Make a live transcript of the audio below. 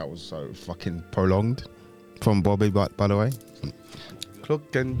was so fucking prolonged from Bobby, by the way.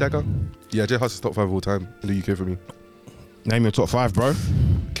 Clock and Dagger. Yeah, J Hus is top 5 of all time in the UK for me. Name your top 5, bro.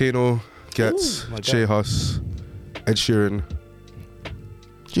 Kano, Gets, J Hus, Ed Sheeran.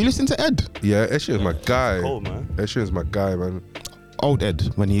 Do you listen to Ed? Yeah, Ed Sheeran's my guy. Cold, man. Ed Sheeran's my guy, man. Old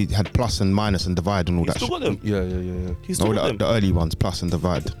Ed, when he had plus and minus and divide and all He's that still shit. got them. Yeah. He's still got them. The early ones, plus and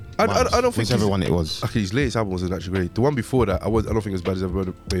divide. I don't think whichever one it was. Okay, his latest album wasn't actually great. The one before that, I don't think it was as bad as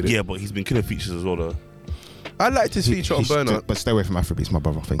everyone made it. Yeah, but he's been killing features as well, though. I liked his feature on Burnout. But stay away from Afrobeats, my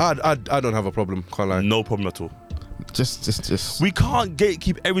brother, I think. I don't have a problem, can't lie. No problem at all. Just. We can't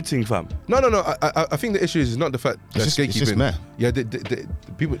gatekeep everything, fam. No. I think the issue is not the fact that It's gatekeeping. just meh. Yeah,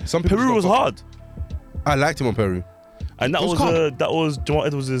 some people. Peru was hard. I liked him on Peru. And that It was was Jamal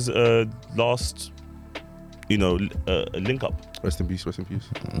Edwards' last, link up. Rest in peace.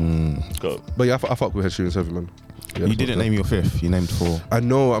 Go. But yeah, I fuck with Ed Sheeran Heavy, man. Yeah, You didn't name your 5th. You named 4. I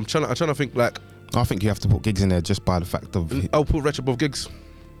know. I'm trying to think like. I think you have to put Gigs in there just by the fact of. I'll put Wretch above Gigs.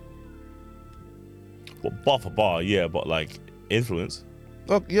 Well, bar for bar, yeah, but like influence.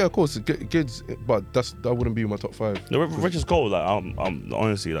 Oh yeah, of course, Gigs, but that wouldn't be my top 5. No, Rich is cold. Like I'm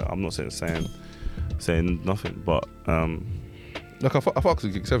honestly, like I'm not saying nothing, but Like I fuck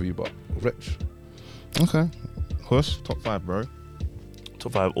with Gigs Heavy, but Wretch. Okay. Hush, top 5, bro.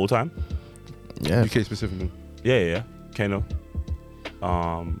 top 5 all time. Yeah. UK specifically. Yeah. Kano.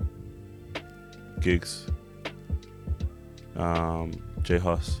 Gigs. J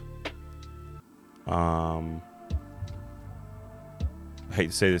Hus. I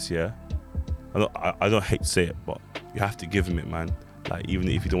hate to say this, yeah. I don't hate to say it, but you have to give him it, man. Like even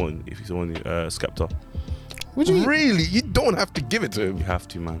if you don't want Skepta, What do you mean? Really? You don't have to give it to you him. have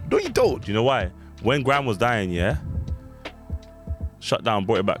to, man. No, you don't. Do you know why? When Graham was dying, yeah, shut down,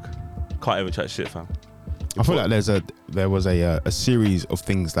 brought it back. Can't even chat shit, fam. I feel like there was a series of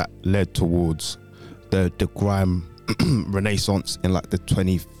things that led towards the grime renaissance in like the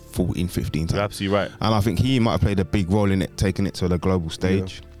 2014-15 time. You're absolutely right. And I think he might have played a big role in it, taking it to the global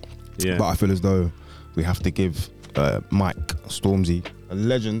stage. Yeah. But I feel as though we have to give Mike Stormzy, a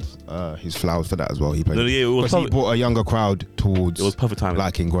legend, his flowers for that as well. He played. He brought a younger crowd towards. It was perfect timing.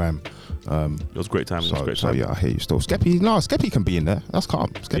 Liking grime. It was great timing. So yeah, I hear you still. Skeppy can be in there. That's calm.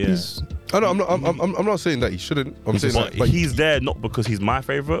 Skeppy's. I know. I'm not saying that he shouldn't. I'm saying that, but he's there not because he's my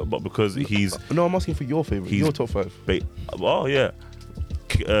favorite, but because he's. No, I'm asking for your favorite. Your top 5. Oh yeah,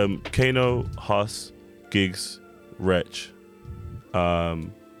 Kano, Hus, Gigs, Wretch.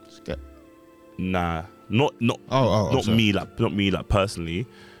 Nah, not me like personally.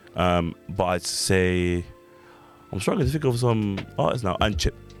 But I'd say I'm struggling to think of some artists now. And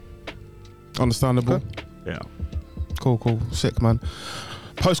Chip. Understandable. Okay. Yeah. Cool. Sick, man.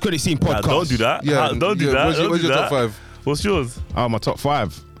 Post-credit scene podcast. Don't do that. Yeah, Don't do that. What's your top 5? What's yours? Oh, my top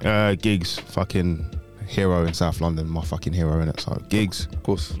 5. Gigs, fucking hero in South London. My fucking hero in it. So Gigs, Of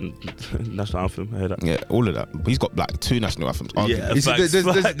course. National anthem. I heard that. yeah, all of that. But he's got like 2 national anthems. Yeah. You see,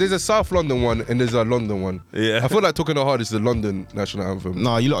 there's a South London one and there's a London one. Yeah. I feel like Talking the Hard is the London national anthem.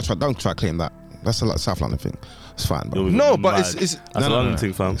 No, you lot don't try to claim that. That's a like South London thing. It's fine, bro. No, but Mad. it's That's a London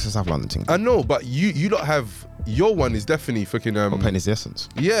thing, fam. It's a South London thing. I know, but you don't have your one is definitely fucking Pain is the essence.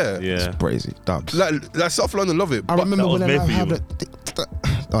 yeah. Yeah. It's crazy. Dubs. Like South London love it. I but remember that was when I made for had you.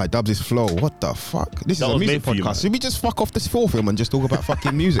 Alright, Dubs' flow. What the fuck? This That is a was music made for you, man. podcast. Should we just fuck off this film and just talk about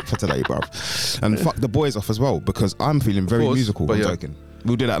fucking music for today, bro? And fuck the boys off as well, because I'm feeling very course, musical. but I'm yeah. joking.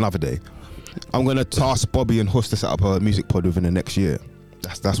 We'll do that another day. I'm gonna task Bobby and Huss to set up a music pod within the next year.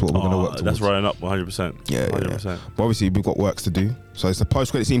 That's what we're gonna work towards. That's running up 100%. Yeah, 100%. yeah. But obviously we've got works to do. So it's the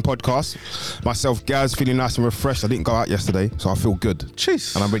post-credit scene podcast. Myself, Gaz, feeling nice and refreshed. I didn't go out yesterday, so I feel good.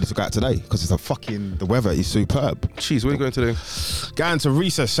 Jeez. And I'm ready to go out today because the weather is superb. Jeez, where are you going today? Going to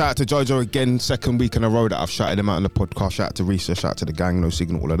Recess. Shout out to Jojo again. 2nd week in a row that I've shouted him out on the podcast. Shout out to Recess. Shout out to the gang. No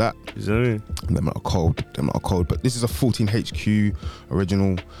Signal. All of that. You know what I mean? Them not cold. But this is a 14HQ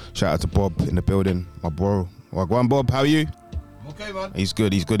original. Shout out to Bob in the building. My bro. Well, go on, Bob. How are you? Okay, man. He's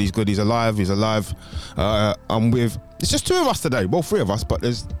good. He's alive. I'm with. It's just 2 of us today. Well, 3 of us, but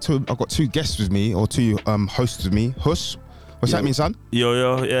there's 2. I've got 2 guests with me, or 2 hosts with me. Huss, what's that mean, son?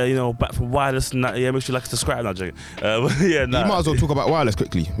 Yo, yeah, back from wireless and that. Yeah, make sure you like, subscribe. Not joking. Yeah, nah. You might as well talk about wireless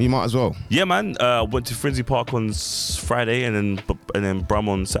quickly. You might as well. Yeah, man. Went to Frenzy Park on Friday and then Brum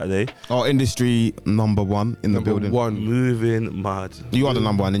on Saturday. Our industry number 1 in the building. Moving mad. You are the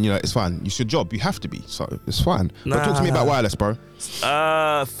number 1, and it's fine. It's your job. You have to be. So it's fine. But talk to me about wireless, bro.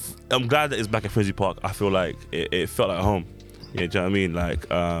 I'm glad that it's back at Frenzy Park. I feel like it felt like home. Yeah, do you know what I mean? Like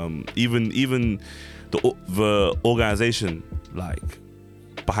even the organization, like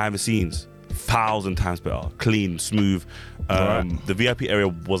behind the scenes, 1,000 times better, clean, smooth. The VIP area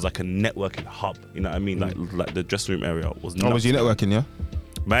was like a networking hub. You know what I mean? Like the dressing room area was. Oh, was you networking? Yeah.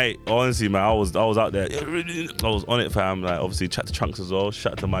 Mate, honestly, man, I was out there. I was on it, fam. Like, obviously, chat to Chunks as well.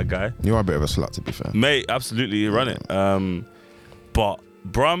 Shout to my guy. You are a bit of a slut, to be fair. Mate, absolutely, run it. But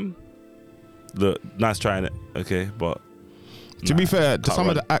Brum, look, nice trying it. Okay, but to be fair, to some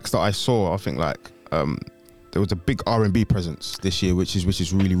of the acts that I saw, I think like there was a big R&B presence this year, which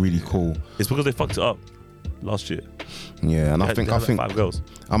is really, really cool. It's because they fucked it up last year. Yeah, and I think 5 girls.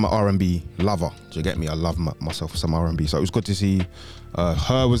 I'm an R&B lover. Do you get me? I love myself some R&B, so it was good to see.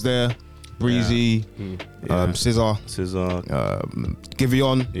 Her was there, Breezy, Scissor,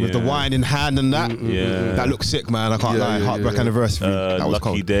 Giveon with the wine in hand and that. That looks sick, man. I can't lie. Heartbreak Anniversary. That was Lucky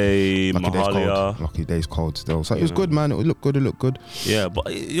cold. Day, Lucky Day's Mahalia. cold. Lucky Day's cold still. So it was good, man. It looked good. Yeah, but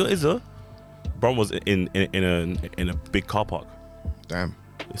Brum was in a big car park. Damn.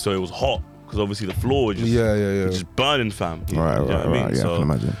 So it was hot. Because obviously the floor was just burning, fam. Right. Yeah, so I can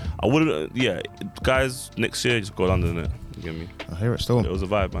imagine. I wouldn't. Yeah, guys, next year just go London, innit? You get me? I hear it still. It was a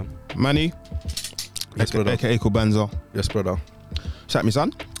vibe, man. Manny, Yes, brother. aka Kubanza. Yes, brother. Chat me,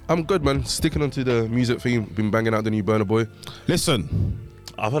 son. I'm good, man. Sticking onto the music theme. Been banging out the new Burna Boy. Listen,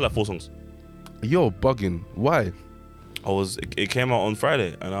 I've heard like 4 songs. You're bugging. Why? It came out on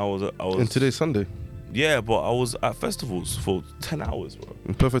Friday, and I was. And today's Sunday. Yeah, but I was at festivals for 10 hours, bro.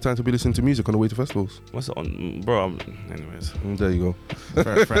 Perfect time to be listening to music on the way to festivals. What's it on, bro? Anyways, There you go.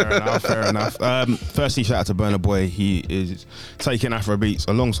 fair enough. Firstly, shout out to Burna Boy. He is taking Afro beats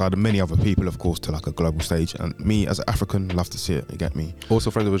alongside many other people, of course, to like a global stage. And me, as an African, love to see it. You get me?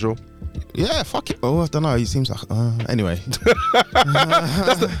 Also, friend of the show. Yeah, fuck it. Oh, I don't know. He seems like. Anyway.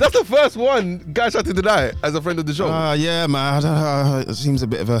 That's the first one guy tried to deny it as a friend of the show. Yeah, man. I don't know. It seems a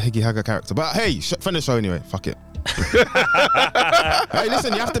bit of a Higgy Hagger character. But hey, friend of the show anyway. Fuck it. Hey,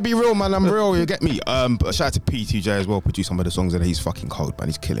 listen, you have to be real, man. I'm real. You get me? But shout out to P2J as well. Produced some of the songs, and he's fucking cold, man.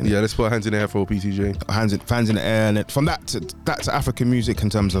 He's killing it. Yeah, let's put hands in the air for PTJ. Fans in the air, and from that to African music in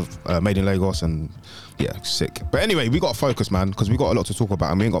terms of Made in Lagos, and yeah, sick. But anyway, we got to focus, man, because we got a lot to talk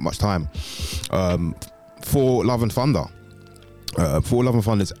about, and we ain't got much time. For Love and Thunder. For Love and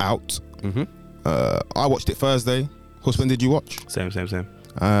Thunder is out. I watched it Thursday. Huss, when did you watch? Same.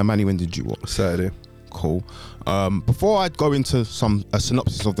 Manny, when did you watch? Saturday. Cool. Before I go into a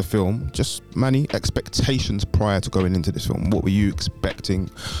synopsis of the film, just Manny, expectations prior to going into this film. What were you expecting?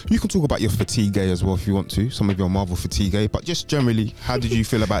 You can talk about your fatigue as well if you want to, some of your Marvel fatigue, but just generally, how did you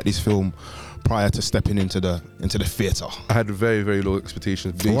feel about this film prior to stepping into the theatre? I had very, very low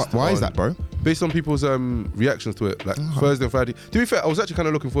expectations. Why is that, bro? Based on people's reactions to it, like Thursday and Friday. To be fair, I was actually kind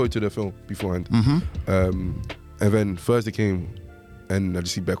of looking forward to the film beforehand. And then Thursday came, and I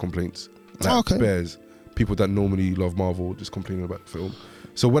just see bare complaints. Like bears, people that normally love Marvel just complaining about the film.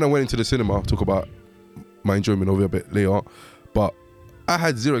 So when I went into the cinema, I'll talk about my enjoyment of it a bit later, but I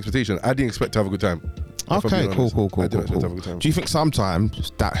had zero expectation. I didn't expect to have a good time. Okay, cool. I didn't expect to have a good time. Do you think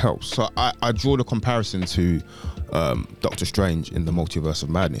sometimes that helps? So I draw the comparison to Doctor Strange in the Multiverse of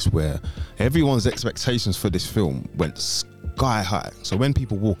Madness, where everyone's expectations for this film went sky high. So when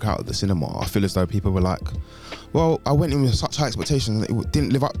people walk out of the cinema, I feel as though people were like, well, I went in with such high expectations that it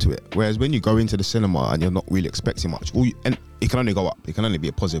didn't live up to it. Whereas when you go into the cinema and you're not really expecting much, and it can only go up. It can only be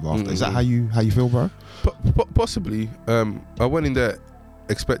a positive after. Is that how you feel, bro? Possibly. I went in there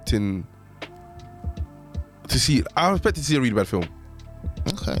expecting to see. I expected to see a really bad film.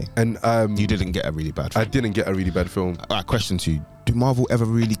 Okay. And you didn't get a really bad film. I didn't get a really bad film. All right, question to you: do Marvel ever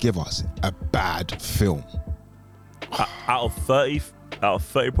really give us a bad film? Out of 30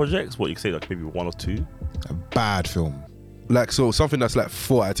 projects, what you could say, like maybe 1 or 2. A bad film, like, so something that's like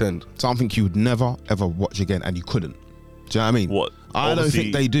 4 out of 10. Something you would never ever watch again, and you couldn't. Do you know what I mean? What? I don't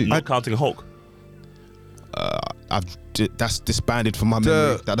think they do. Not counting Hulk. That's disbanded from my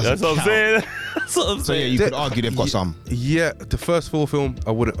memory. That's what I'm saying. So yeah, you could argue they've got some. Yeah, the first Thor film,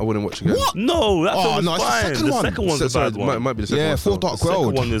 I wouldn't watch again. What? No, that's it's fine. the second one. The second one's the bad one. Might be the second one. Yeah, Thor Dark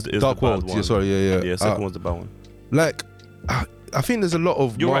World. The second one is Dark the bad World. one. Yeah, sorry. Yeah, second one's the bad one. Like, I think there's a lot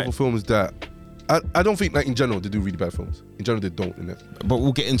of Marvel films that I don't think, like, in general they do really bad films. In general, they don't, innit? But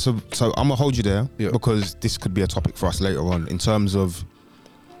we'll get into. So I'm gonna hold you there because this could be a topic for us later on in terms of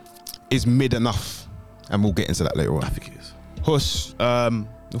is mid enough, and we'll get into that later on. I think it is. Huss,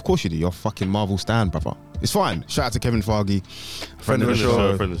 of course you do. You're a fucking Marvel stan, brother. It's fine. Shout out to Kevin Feige, friend of the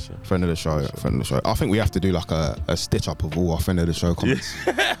show. Friend of the show. I think we have to do like a stitch up of all our friend of the show comments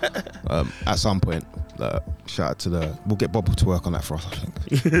at some point. Shout out to we'll get Bob to work on that for us, I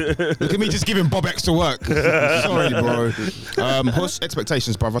think. Look at me just giving Bob extra work. Sorry, bro. Huss,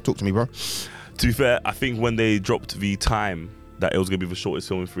 expectations, brother. Talk to me, bro. To be fair, I think when they dropped the time that it was gonna be the shortest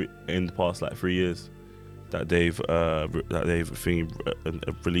film in the past like 3 years that they've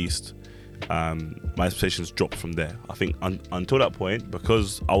released. My expectations dropped from there. I think until that point,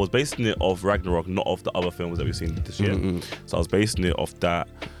 because I was basing it off Ragnarok, not off the other films that we've seen this year. So I was basing it off that,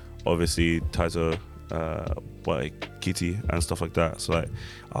 obviously Taika Kitty and stuff like that. So like,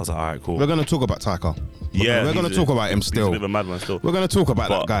 I was like, all right, cool. We're gonna talk about Taika. We're gonna talk about him still. He's a bit of a madman still. We're gonna talk about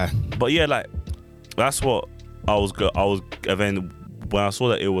that guy. But yeah, like that's what I was. And then when I saw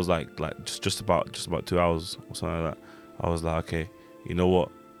that it was like just about 2 hours or something like that, I was like, okay, you know what?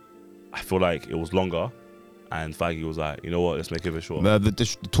 I feel like it was longer, and Feige was like, you know what? Let's make it a bit shorter.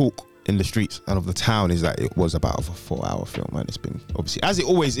 The talk in the streets and of the town is that it was about a 4-hour film, and it's been obviously, as it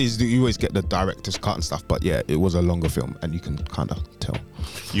always is, you always get the director's cut and stuff, but yeah, it was a longer film, and you can kind of tell.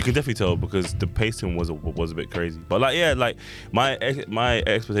 You can definitely tell because the pacing was a bit crazy. But like, yeah, like my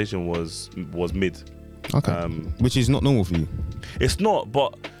expectation was mid. Okay. Which is not normal for you. It's not,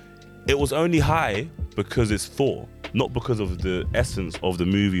 but it was only high because it's Thor. Not because of the essence of the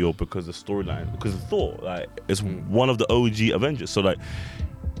movie or because of the storyline. Because of Thor, like, it's one of the OG Avengers. So like,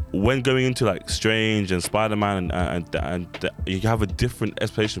 when going into like Strange and Spider-Man and you have a different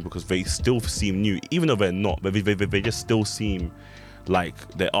expectation because they still seem new, even though they're not. But they just still seem like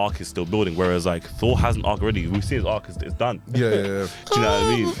their arc is still building. Whereas like Thor has an arc already. We've seen his arc is done. Yeah. Do you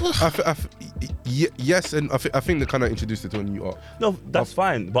know what I mean? Yes, and I think they kind of introduced it to a new arc. No, that's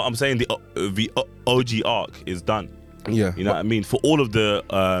fine. But I'm saying the OG arc is done. Yeah, you know what I mean. For all of the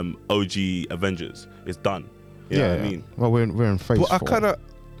OG Avengers, it's done. You know what I mean. Well, we're in phase 4.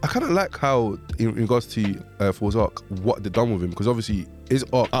 I kind of like how, in regards to Thor's arc, what they've done with him, because obviously his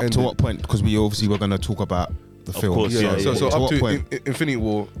arc up ended. To what point? Because we obviously were going to talk about the film. Course, So up to point? Infinity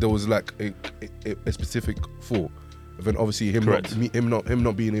War, there was like a specific Thor. And then obviously him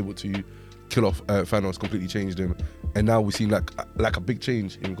not being able to kill off Thanos completely changed him, and now we see like a big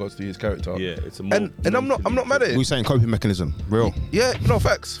change in regards to his character. Yeah, it's a more and I'm not mad at it. We're saying coping mechanism, real. Yeah, no,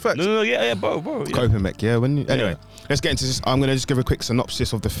 facts. No, yeah, bro. Yeah. Coping mech, yeah. Anyway, let's get into this. I'm gonna just give a quick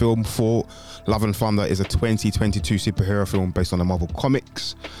synopsis of the film. Thor: Love and Thunder is a 2022 superhero film based on the Marvel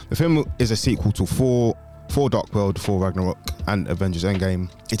Comics. The film is a sequel to Thor Dark World, Thor Ragnarok, and Avengers Endgame.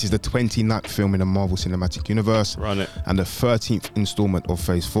 It is the 29th film in the Marvel Cinematic Universe and the 13th installment of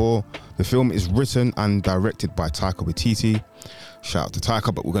Phase 4. The film is written and directed by Taika Waititi. Shout out to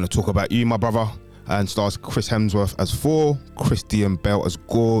Taika, but we're going to talk about you, my brother. And stars Chris Hemsworth as Thor, Christian Bale as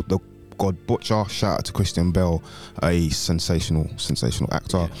Gore, the God Butcher. Shout out to Christian Bale, a sensational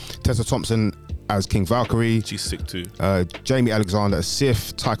actor. Yeah. Tessa Thompson as King Valkyrie. She's sick too. Jamie Alexander as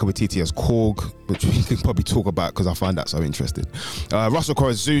Sif, Taika Waititi as Korg, which we can probably talk about because I find that so interesting. Russell Crowe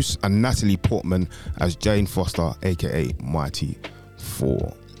as Zeus, and Natalie Portman as Jane Foster, aka Mighty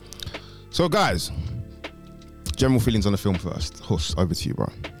Thor. So guys, general feelings on the film first. Huss, over to you,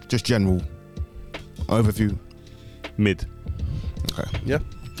 bro. Just general overview. Mid. Okay. Yeah.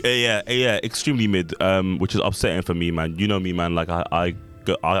 Yeah, extremely mid. Which is upsetting for me, man. You know me, man. Like I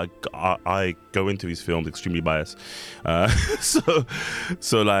go into these films extremely biased.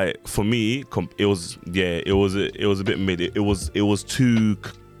 So like for me, it was a bit mid. It was too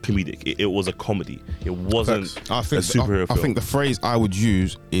comedic. It was a comedy. It wasn't a superhero film. I think the phrase I would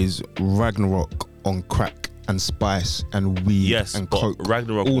use is Ragnarok on crack and spice and weed and coke,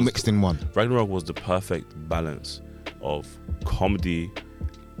 Ragnarok all mixed in one. Ragnarok was the perfect balance of comedy.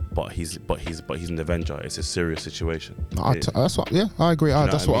 But he's an Avenger. It's a serious situation. That's what. Yeah, I agree.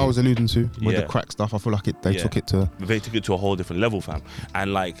 That's what I was alluding to with the crack stuff. I feel like they took it to a whole different level, fam.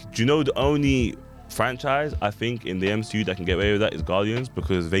 And like, do you know the only franchise I think in the MCU that can get away with that is Guardians,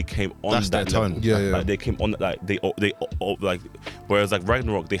 because they came on that's that their level. tone. Yeah. Like they came on like they like, whereas like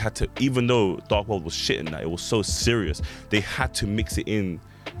Ragnarok, they had to, even though Dark World was shit in that, it was so serious. They had to mix it in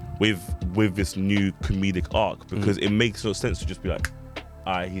with this new comedic arc, because it makes no sense to just be like,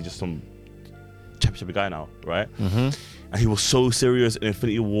 he's just some chappy guy now, right? Mm-hmm. And he was so serious in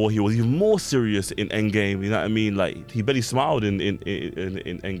Infinity War. He was even more serious in Endgame. You know what I mean? Like he barely smiled in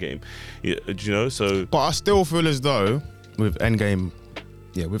Endgame. You know? So, but I still feel as though with Endgame,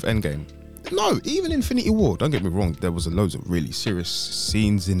 no, even Infinity War. Don't get me wrong. There was loads of really serious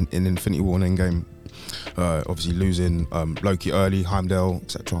scenes in Infinity War and Endgame. Obviously losing Loki early, Heimdall,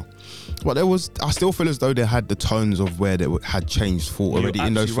 etc. But I still feel as though they had the tones of where they had changed thought already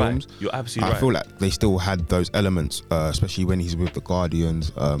in those films. You're absolutely right. I feel like they still had those elements, especially when he's with the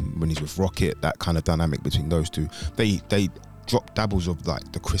Guardians, when he's with Rocket, that kind of dynamic between those two. They dropped dabbles of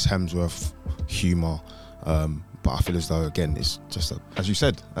like the Chris Hemsworth humour, But I feel as though, again, it's just, as you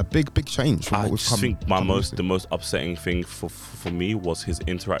said, a big change from I what we've just come. think the most upsetting thing for me was his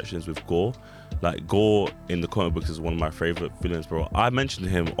interactions with Gore. Like, Gore in the comic books is one of my favorite villains, bro. I mentioned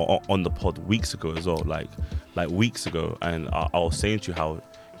him on the pod weeks ago as well, like weeks ago, and I was saying to you how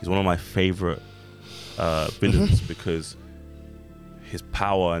he's one of my favorite villains because his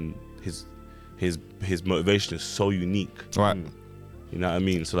power and his motivation is so unique. Right. You know what I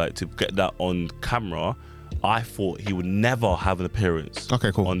mean? So like to get that on camera, I thought he would never have an appearance on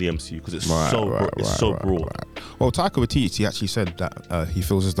the MCU because it's so broad. Right. Well, Taika Waititi actually said that he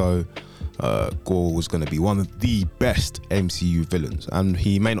feels as though Gore was going to be one of the best MCU villains, and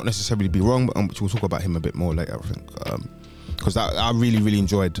he may not necessarily be wrong, but we'll talk about him a bit more later, I think. Because I really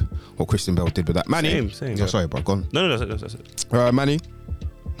enjoyed what Christian Bale did with that. Manny, same. Yeah. Sorry, bro. Go on. No, that's it. Manny,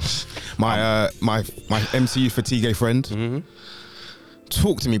 my MCU fatigue friend. Mm-hmm.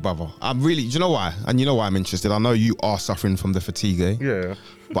 Talk to me, brother. I'm really. Do you know why? And you know why I'm interested. I know you are suffering from the fatigue. Yeah.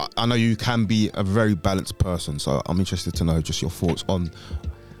 But I know you can be a very balanced person, so I'm interested to know just your thoughts on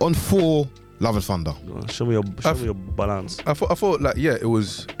Thor: Love and Thunder. Show me your balance. I thought like, yeah, it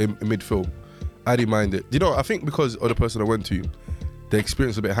was in mid-film. I didn't mind it. You know, I think because of the person I went to, the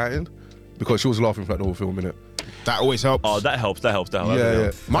experience was a bit heightened because she was laughing for like the whole film, innit? That always helps. Oh, that helps.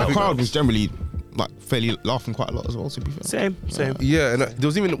 Yeah. My crowd was generally like fairly laughing quite a lot as well, to be fair. Same. Yeah, and there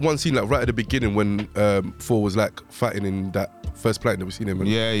was even one scene like right at the beginning when Thor was like fighting in that first planet that we seen him. And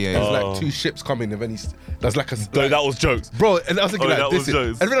Yeah. there's like two ships coming, and then there's like a. No, that was jokes, bro. And I was thinking that like, was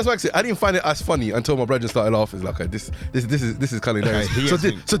jokes. And then that's why I said I didn't find it as funny until my brother started laughing. It's like, okay, this is kind of hilarious.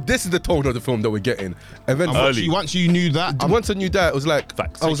 So this is the tone of the film that we're getting. And then once you knew that, once I knew that, it was like,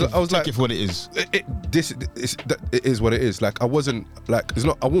 facts. I was like, it for what it is. It is what it is. Like I wasn't like, it's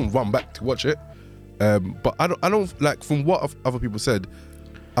not. I won't run back to watch it. But I don't like, from what other people said,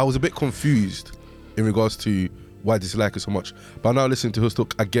 I was a bit confused in regards to why I dislike it so much. But now listening to her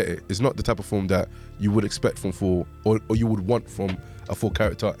talk, I get it. It's not the type of film that you would expect from Thor, or you would want from a Thor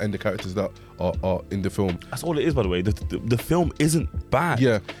character and the characters that are in the film. That's all it is, by the way. The film isn't bad.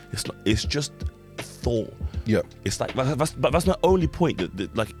 Yeah, it's just Thor. Yeah, it's like that's my only point.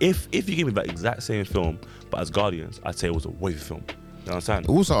 That like if you gave me that exact same film but as Guardians, I'd say it was a wave film. You understand?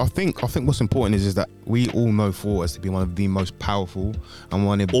 Also, I think what's important is that we all know Thor as to be one of the most powerful and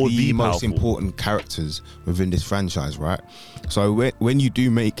one of the most important characters within this franchise, right? So when you do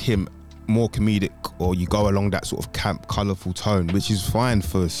make him more comedic, or you go along that sort of camp, colourful tone, which is fine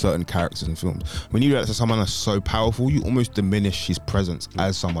for certain characters in films, when you do that to someone that's so powerful, you almost diminish his presence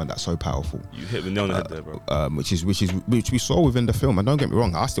as someone that's so powerful. You hit the nail on the head there, bro. Which we saw within the film. And don't get me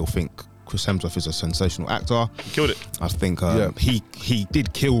wrong, I still think Chris Hemsworth is a sensational actor. He killed it. I think he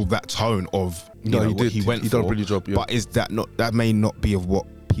did kill that tone of what he went for. He done a brilliant job. Yeah. But is that may not be of what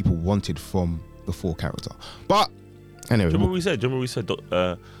people wanted from the Thor character. But anyway, do you remember what we said?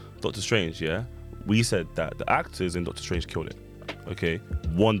 Doctor Strange, yeah? We said that the actors in Doctor Strange killed it. Okay,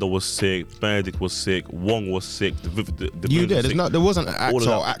 Wanda was sick, Benedict was sick, Wong was sick. You did. There wasn't an actor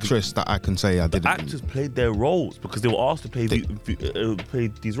or actress that I can say I didn't. The actors played their roles because they were asked to play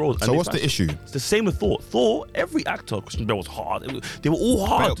these roles. So what's the issue? It's the same with Thor. Thor, every actor, Christian Bale was hard. They were all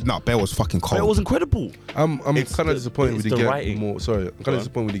hard. Bale was fucking cold. Bale was incredible. I'm kind of disappointed we didn't get more. Sorry, I'm kind of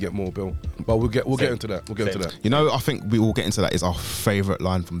disappointed we didn't get more, Bill. But we'll get into that. We'll get into that. You know, I think we will get into that. Is our favourite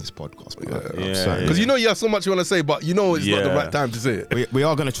line from this podcast. Because you know you have so much you want to say, but you know it's not the right time to say it. We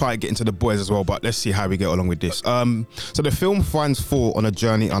are going to try and get into the boys as well, but let's see how we get along with this. So the film finds Thor on a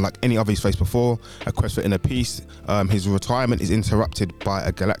journey unlike any other he's faced before, a quest for inner peace. His retirement is interrupted by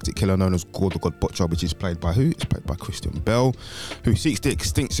a galactic killer known as Gore the God Butcher, which is played by who? It's played by Christian Bale, who seeks the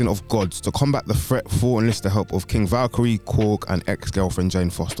extinction of gods. To combat the threat, Thor enlists the help of King Valkyrie, Korg, and ex-girlfriend Jane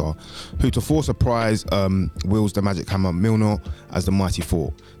Foster, who to Thor's surprise wields the magic hammer Mjolnir as the mighty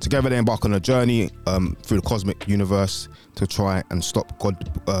Thor. Together they embark on a journey through the cosmic universe to try and stop Gore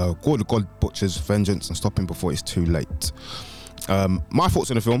the God Butcher's vengeance and stop him before it's too late. My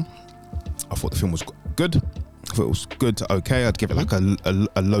thoughts on the film: I thought the film was good. I thought it was good to okay. I'd give it like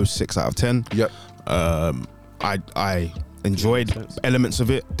a low 6 out of 10. Yep. I enjoyed elements of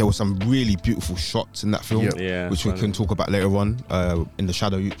it. There were some really beautiful shots in that film, which we can talk about later on in the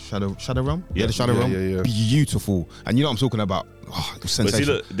Shadow Realm. Yeah, the Shadow Realm. Yeah. Beautiful, and you know what I'm talking about. Oh, it was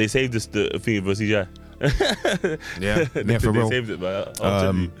sensational. But see, look, they saved the thing for CGI. yeah, for real. They saved it, but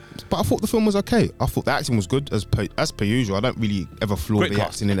I thought the film was okay. I thought the acting was good as per usual. I don't really ever flaw the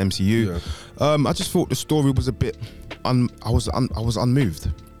acting in MCU. Yeah. I just thought the story was a bit. I was unmoved.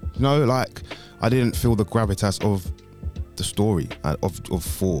 You know, like I didn't feel the gravitas of the story of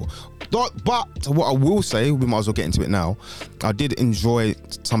Thor. But what I will say, we might as well get into it now. I did enjoy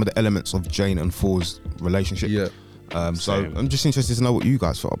some of the elements of Jane and Thor's relationship. Yeah. So I'm just interested to know what you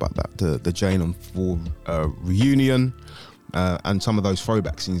guys felt about that, the Jane and Thor reunion. And some of those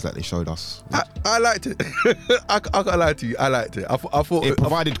throwback scenes that they showed us. I liked it. I can't lie to you. I liked it. I thought it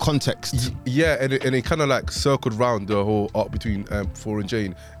provided context. Yeah, and it kind of like circled round the whole arc between Thor and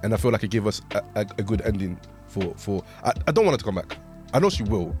Jane, and I feel like it gave us a good ending for. I don't want her to come back. I know she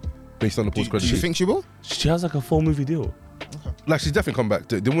will, based on the post-credit. Do you think she will? She has like a full movie deal. Okay. Like she's definitely come back.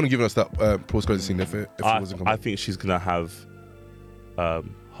 They wouldn't have given us that post-credit scene if it wasn't come back. I think she's gonna have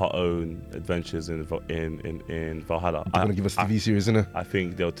her own adventures in Valhalla. They're gonna give us a TV series, isn't it? I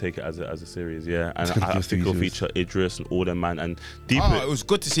think they'll take it as a series, yeah. And I think it'll feature Idris and all them, man. And deep. It was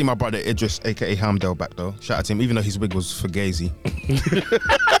good to see my brother Idris, aka Hamdale, back though. Shout out to him, even though his wig was for Gazy. His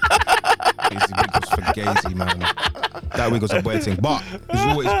wig was for Gazy, man. That wig was a weird thing, but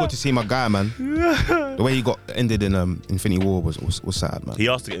it's good to see my guy, man. The way he got ended in Infinity War was sad, man. He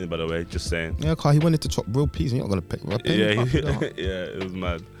asked to get in, by the way, just saying. Yeah, Carl, he wanted to chop real peas, and you're not gonna pay. Yeah, it was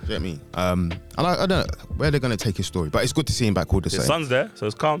mad. Do you get me? And I don't know where they're gonna take his story, but it's good to see him back all the same. His son's there, so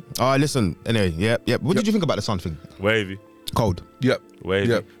it's calm. All right, listen. Anyway, yeah. What did you think about the son thing? Wavy. Cold. Yep. Wavy.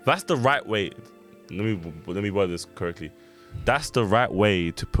 Yep. That's the right way. Let me word this correctly. That's the right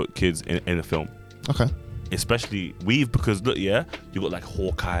way to put kids in a film. Okay. Especially because look, yeah, you got like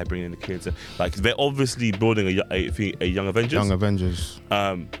Hawkeye bringing the kids in. Like they're obviously building a Young Avengers. Young Avengers.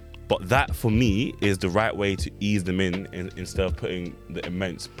 But that for me is the right way to ease them in instead of putting the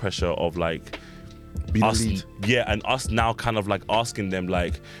immense pressure of like Be us, the lead. yeah, and us now kind of like asking them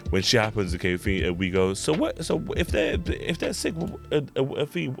like when shit happens, okay, we go, so what? So if they're sick,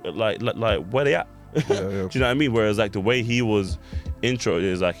 like where they at? Yeah. Do you know what I mean? Whereas like the way he was intro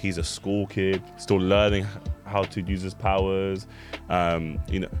is like he's a school kid still learning how to use his powers, so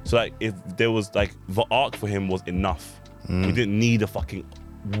like if there was like the arc for him was enough. We didn't need a fucking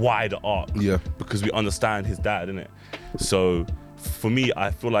wider arc, because we understand his dad, innit? So for me,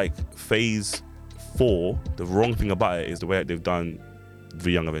 I feel like phase 4, the wrong thing about it is the way they've done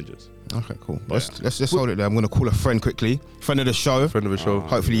the Young Avengers. Okay, cool. Let's just hold it there. I'm gonna call a friend quickly. Friend of the show.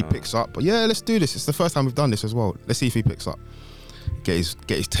 Hopefully he picks up. But yeah, let's do this. It's the first time we've done this as well. Let's see if he picks up. Get his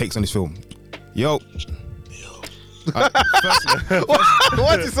takes on this film. Yo. Why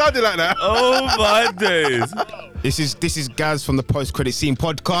is it sounding like that? Oh my days! This is Gaz from the Post Credit Scene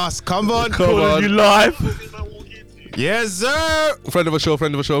podcast. Come on. You live? Yes, sir. Friend of a show.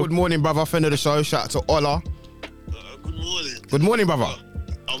 Good morning, brother. Friend of the show. Shout out to Ola. Good morning. Good morning, brother.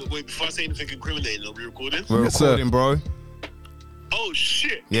 Wait, before I say anything incriminating, are we recording? We're recording, bro. Oh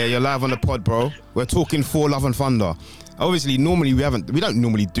shit! Yeah, you're live on the pod, bro. We're talking Thor: Love and Thunder. Obviously, normally we don't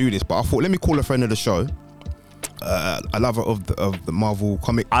normally do this, but I thought let me call a friend of the show, a lover of the Marvel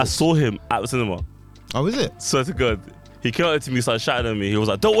comic. I saw him at the cinema. Oh, is it? Swear to God. He came up to me, started shouting at me. He was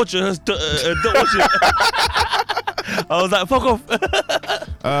like, "Don't watch it, don't watch it." I was like, "Fuck off."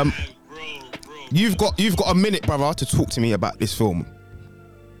 Bro. You've got a minute, brother, to talk to me about this film.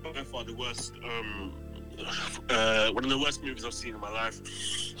 By far the worst. One of the worst movies I've seen in my life.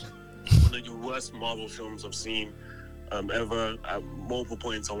 One of the worst Marvel films I've seen ever. At multiple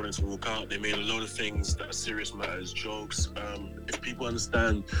points, I wanted to walk out. They made a load of things that are serious matters, jokes. If people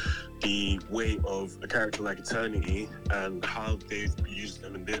understand the weight of a character like Eternity and how they've used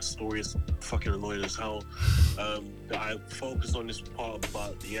them in their story, is fucking annoying as hell. I focused on this part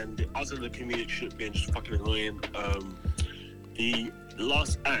about the end. Other than the comedic shit being just fucking annoying, the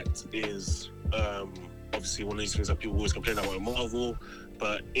last act is obviously one of these things that people always complain about in Marvel.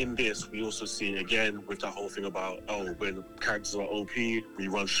 But in this, we also see again with that whole thing about, when characters are OP, we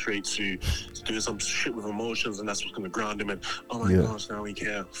run straight to doing some shit with emotions, and that's what's going to ground them. And oh my gosh, now we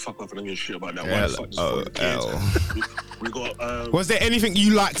care. Fuck off, I don't give a shit about that. Why the fuck just we got. Was there anything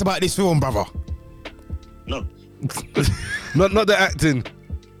you liked about this film, brother? No. not the acting.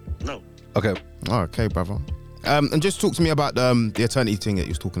 No. Okay. Okay, brother. And just talk to me about the Eternity thing that you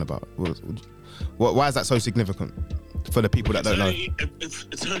was talking about. Why is that so significant for the people that don't know?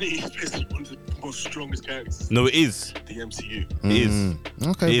 Eternity is basically one of the most strongest characters. No, it is. The MCU. It is.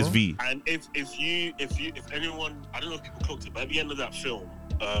 Okay. It is V. And if anyone, I don't know if people clocked it, but at the end of that film,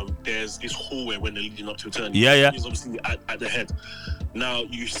 there's this hallway when they're leading up to Eternity. Yeah. He's obviously at the head. Now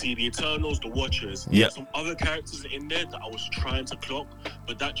you see the Eternals, the Watchers. Yeah. There's some other characters in there that I was trying to clock,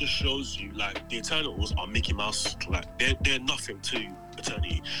 but that just shows you like the Eternals are Mickey Mouse. Like they're nothing to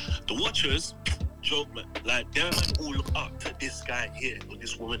Eternity. The Watchers, joke man, like they all look up to this guy here or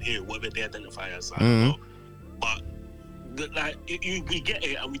this woman here, whatever they identify as. I don't know. But we get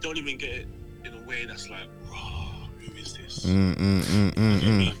it, and we don't even get it in a way that's like, who is this?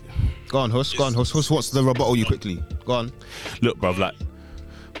 this. Go on, Hus. What's the rebuttal? You quickly. Go on. Look, bruv, like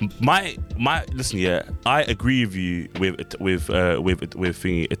my listen, yeah, I agree with you with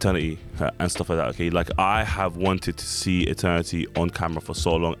thingy Eternity and stuff like that. Okay, like I have wanted to see Eternity on camera for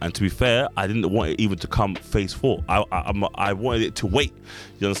so long, and to be fair, I didn't want it even to come Phase 4. I wanted it to wait.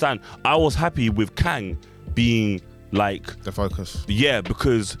 You understand? I was happy with Kang being like The focus. Yeah,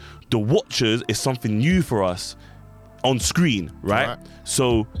 because the Watchers is something new for us on screen, right?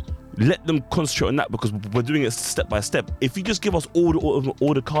 So let them concentrate on that because we're doing it step by step. If you just give us all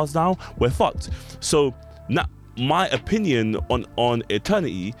the cards now, we're fucked. So now my opinion on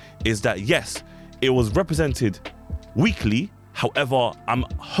Eternity is that yes, it was represented weakly. However, I'm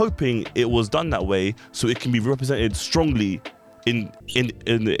hoping it was done that way so it can be represented strongly in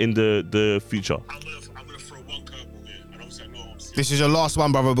the future. I'm gonna throw one curveball here, and obviously I know. This is your last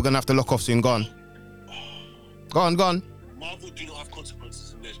one, brother. We're gonna have to lock off soon. Go on. Go on. Marvel do not have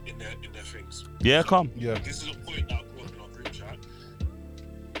consequences in their things. Yeah, come. Yeah. This is a point that I brought up in our group chat.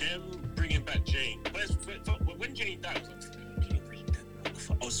 Them bringing back Jane, but when Jane died, I was like, Jane really dead,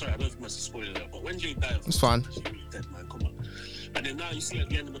 man. Oh, sorry, I don't know if you must have spoiled that, but when Jane died, I was It's like, fine. She really dead, man. Come on. And then now you see at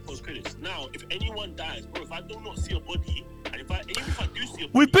the end of the post credits. Now, if anyone dies, bro, if I do not see a body, and even if I do see a body,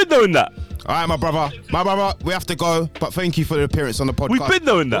 We've been doing that. All right, my brother, we have to go. But thank you for the appearance on the podcast. We've been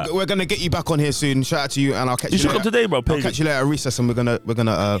doing that. We're gonna get you back on here soon. Shout out to you, and I'll catch you. You should later. come today, bro. I'll catch you later at recess, and we're gonna.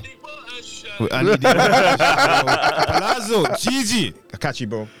 I need Palazzo, Gigi. I'll catch you,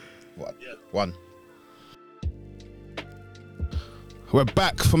 bro. One. We're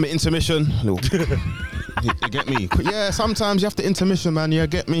back from the intermission. You get me? Yeah, sometimes you have to intermission, man. Yeah,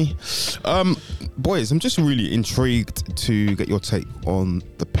 get me? Boys, I'm just really intrigued to get your take on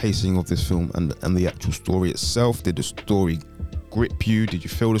the pacing of this film and the actual story itself. Did the story grip you? Did you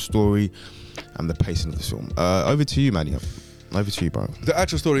feel the story and the pacing of the film? Over to you, Manny. Over to you, bro. The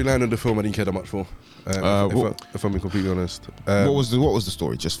actual storyline of the film I didn't care that much for. If I'm being completely honest. What was the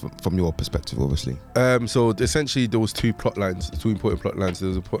story, just from your perspective, obviously? So essentially there was two important plot lines. There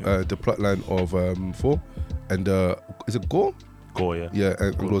was the plot line of Thor and is it Gore? Gore, yeah. Yeah,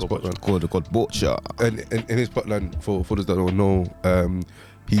 and Gore's plot line. God, the God Butcher. And his plot line, for those that don't know,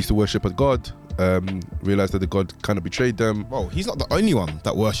 he used to worship a god, realized that the god kind of betrayed them. Well, he's not the only one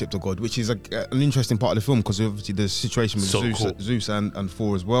that worshipped a god, which is an interesting part of the film, because obviously there's a situation with Zeus and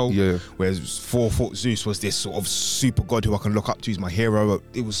Thor as well. Yeah. Whereas Thor thought Zeus was this sort of super god who I can look up to, he's my hero.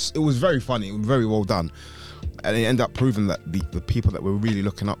 It was very funny, very well done. And it ended up proving that the people that we're really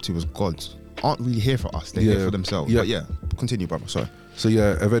looking up to as gods aren't really here for us, they're here for themselves. But yeah, continue, brother, sorry. So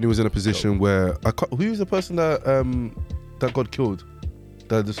yeah, and then he was in a position where, who was the person that God killed?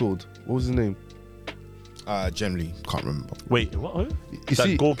 The sword. What was his name? Generally, can't remember. Wait, what? Who? You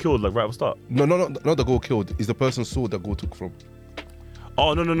see, Gore killed like right at the start. No, not the Gore killed. Is the person's sword that Gore took from.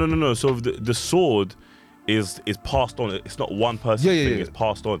 Oh no. So the sword is passed on. It's not one person thing. It's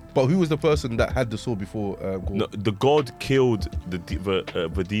passed on. But who was the person that had the sword before Gore? No, the god killed the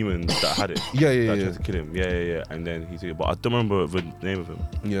demons that had it. That tried to kill him. Yeah. And then he took it. But I don't remember the name of him.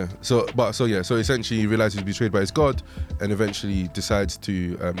 Yeah. So essentially he realized he was betrayed by his god, and eventually decides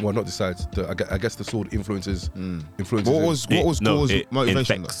to not decides. I guess the sword influences. What was Gore's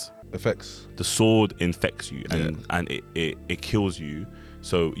motivation? Affects. The sword infects you, and it kills you.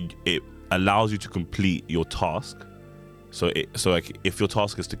 So it allows you to complete your task. So like if your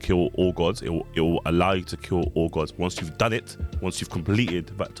task is to kill all gods, it will allow you to kill all gods. Once you've done it, once you've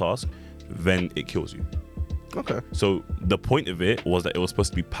completed that task, then it kills you. Okay. So the point of it was that it was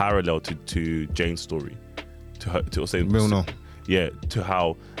supposed to be parallel to Jane's story, to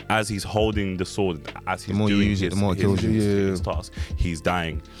how as he's holding the sword, as he's doing his task, he's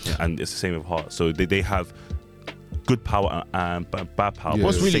dying, and it's the same with Heart. So they have good power and bad power.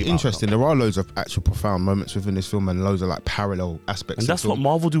 What's really interesting, there are loads of actual profound moments within this film and loads of like parallel aspects. And that's what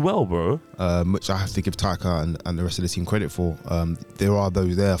Marvel do well, bro. Which I have to give Taika and the rest of the team credit for. There are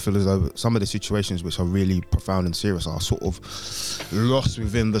those there. I feel as though some of the situations which are really profound and serious are sort of lost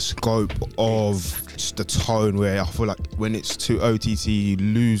within the scope of just the tone, where I feel like when it's too OTT, you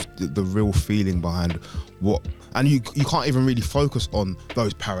lose the real feeling behind what, and you can't even really focus on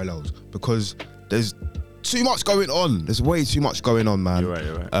those parallels because there's too much going on. There's way too much going on, man. You're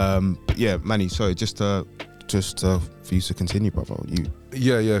right. But yeah, Manny, sorry, just for you to continue, brother.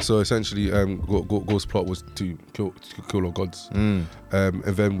 Yeah. So essentially, Gore's plot was to kill all gods. And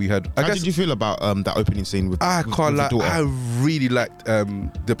then we had. How did you feel about that opening scene with? I can't lie. I really liked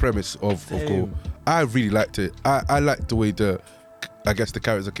the premise of Gore. I really liked it. I liked the way I guess the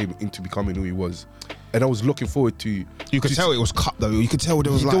character came into becoming who he was, and I was looking forward to. You could tell it was cut though. You could tell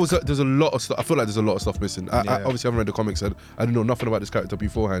there was there's a lot of stuff. I feel like there's a lot of stuff missing. I obviously haven't read the comics, and I don't know nothing about this character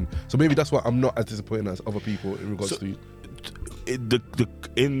beforehand. So maybe that's why I'm not as disappointed as other people in regards to.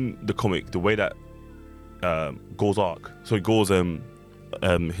 In the comic, the way that Gor's arc, so Gor's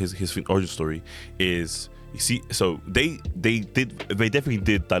his origin story is, you see, so they definitely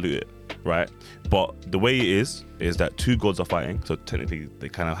did dilute it, right? But the way it is that two gods are fighting. So technically they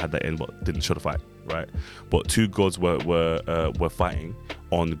kind of had that in, but didn't show the fight, right? But two gods were fighting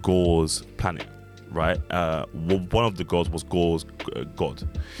on Gor's planet, right? One of the gods was Gor's god,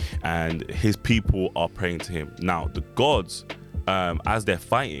 and his people are praying to him. Now the gods, as they're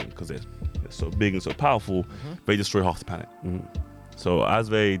fighting, because they're so big and so powerful, they destroy half the planet. So as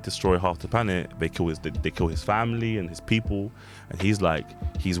they destroy half the planet, they kill his family and his people, and he's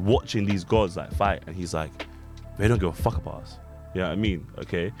watching these gods like fight, and he's like, they don't give a fuck about us. You know what I mean?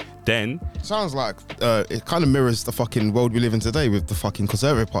 Okay. Then sounds like it kind of mirrors the fucking world we live in today with the fucking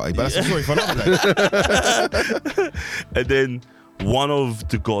Conservative Party, but that's a story for another day. And then one of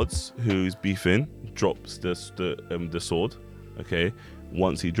the gods who's beefing drops the sword. Okay.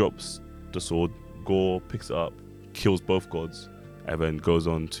 Once he drops the sword, Gore picks it up, kills both gods, and then goes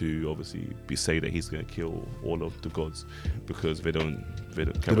on to obviously say that he's going to kill all of the gods because they don't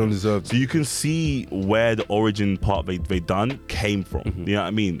deserve. So you can see where the origin part they done came from. You know what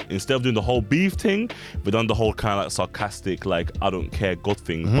I mean? Instead of doing the whole beef thing, they done the whole kind of like sarcastic, like I don't care God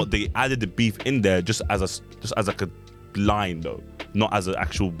thing. But they added the beef in there just as like a line though, not as an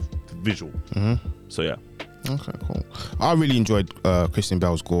actual visual. So yeah. Okay, cool. I really enjoyed Christian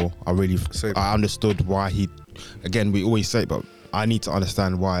Bale's Gore. I understood why he. Again, we always say, but I need to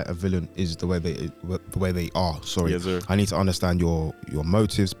understand why a villain is the way they are. Sorry, yes, sir. I need to understand your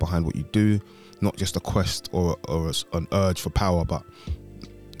motives behind what you do, not just a quest or an urge for power, but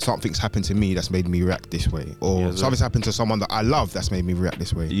something's happened to me that's made me react this way, or yes, something's happened to someone that I love that's made me react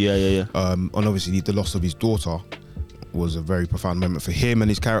this way. Yeah. And obviously the loss of his daughter was a very profound moment for him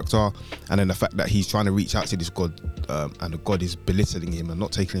and his character, and then the fact that he's trying to reach out to this god, and the god is belittling him and not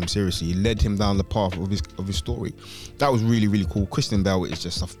taking him seriously. He led him down the path of his story. That was really, really cool. Christian Bale is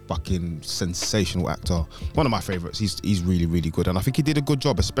just a fucking sensational actor. One of my favorites. He's really, really good, and I think he did a good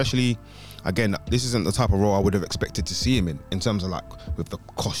job. Especially, again, this isn't the type of role I would have expected to see him in terms of like with the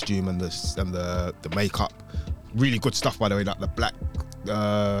costume and the makeup. Really good stuff, by the way. Like the black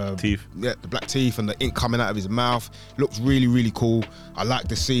teeth. Yeah, the black teeth and the ink coming out of his mouth. Looks really, really cool. I like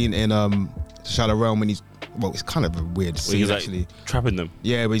the scene in Shallow Realm when it's kind of a weird scene, he's actually. Like trapping them.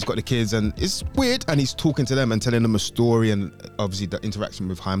 Yeah, where he's got the kids and it's weird, and he's talking to them and telling them a story, and obviously the interaction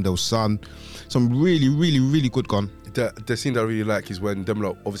with Heimdall's son. Some really, really, really good gun. The scene that I really like is when them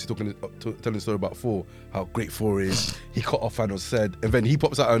lot obviously telling the story about Thor, how great Thor is. He cut off Thanos' head, and then he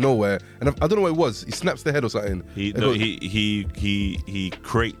pops out of nowhere, and I don't know what it was. He snaps the head or something. He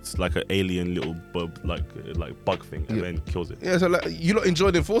creates like an alien little bug, like bug thing, and then kills it. Yeah, so like, you not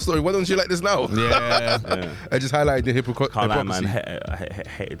enjoyed the Thor story. Why don't you like this now? Yeah. I just highlighted the hypocrisy. Can't lie, man. I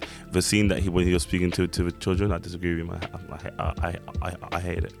hated the scene that when he was speaking to the children. I disagree with him. I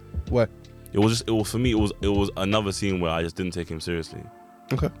hated it. Why? It was for me. It was another scene where I just didn't take him seriously.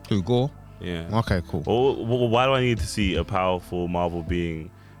 Okay. Who, Gore? Yeah. Okay, cool. Well, why do I need to see a powerful Marvel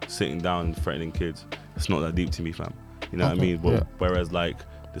being sitting down and threatening kids? It's not that deep to me, fam. You know what I mean? Well, whereas like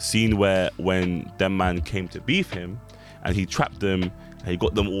the scene when them man came to beef him, and he trapped them, and he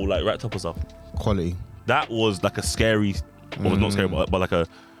got them all like wrapped up and stuff. Quality. That was like a scary, well, not scary, but like a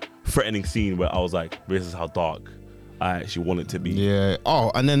threatening scene where I was like, this is how dark I actually want it to be. Yeah.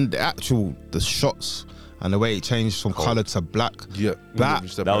 Oh, and then the shots and the way it changed from color to black. Yeah. That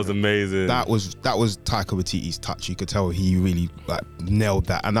was amazing. That was Taika Waititi's touch. You could tell he really like nailed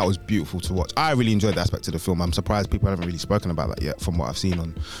that, and that was beautiful to watch. I really enjoyed that aspect of the film. I'm surprised people haven't really spoken about that yet, from what I've seen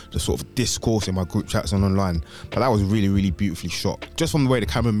on the sort of discourse in my group chats and online. But that was really, really beautifully shot. Just from the way the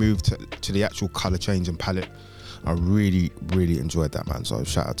camera moved to the actual color change and palette. I really, really enjoyed that, man. So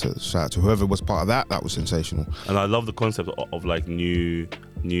shout out to whoever was part of that. That was sensational. And I love the concept of like new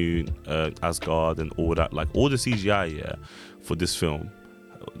Asgard and all that. Like all the CGI, for this film.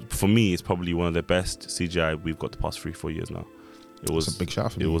 For me, it's probably one of the best CGI we've got the past 3-4 years now. It was a big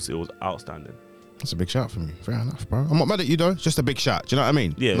shout for me. It was outstanding. That's a big shout from you. Fair enough, bro. I'm not mad at you though. It's just a big shout. Do you know what I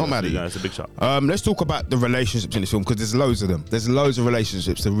mean? Yeah, not mad at you. It's a big shout. Let's talk about the relationships in this film because there's loads of them. There's loads of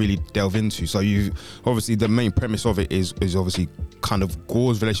relationships to really delve into. So you obviously the main premise of it is obviously kind of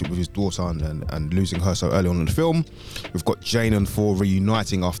Gore's relationship with his daughter and losing her so early on in the film. We've got Jane and Thor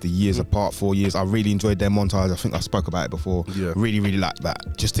reuniting after years apart, 4 years. I really enjoyed their montage. I think I spoke about it before. Yeah. Really, really like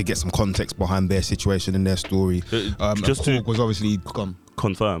that. Just to get some context behind their situation and their story. Just to was obviously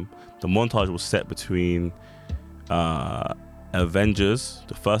confirm, the montage was set between Avengers,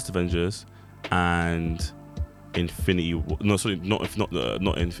 the first Avengers, and Infinity War. No, sorry, not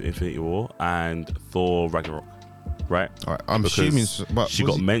Infinity War and Thor Ragnarok. Right? All right. I'm assuming she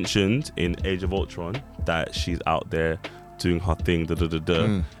got mentioned in Age of Ultron that she's out there doing her thing,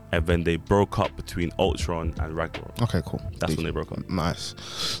 and then they broke up between Ultron and Ragnarok. Okay, cool. That's when they broke up. Nice.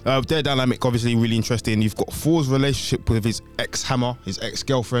 Their dynamic obviously really interesting. You've got Thor's relationship with his ex-Hammer, his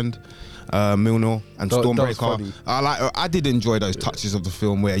ex-girlfriend, Mjolnir and Stormbreaker. I did enjoy those touches of the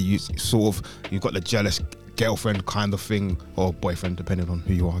film where you've got the jealous girlfriend kind of thing, or boyfriend, depending on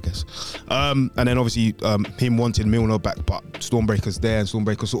who you are, I guess. And then obviously him wanting Mjolnir back, but Stormbreaker's there and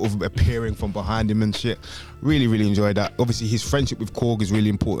Stormbreaker sort of appearing from behind him and shit. Really, really enjoyed that. Obviously his friendship with Korg is really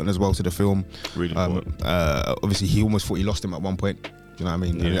important as well to the film. Really important. Obviously he almost thought he lost him at one point. Do you know what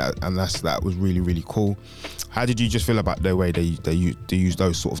I mean? Yeah. And that was really, really cool. How did you just feel about the way they use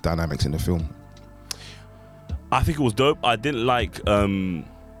those sort of dynamics in the film? I think it was dope. I didn't like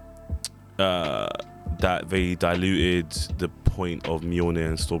that they diluted the point of Mjolnir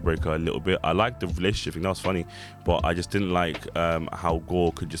and Stormbreaker a little bit. I liked the relationship, and that was funny, but I just didn't like how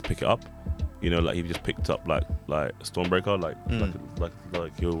Gore could just pick it up. You know, like he just picked up like Stormbreaker, like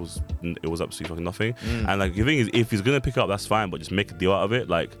it was absolutely fucking nothing. And like the thing is, if he's gonna pick up, that's fine, but just make a deal out of it.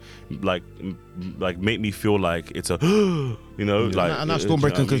 Like make me feel like it's a you know, like and that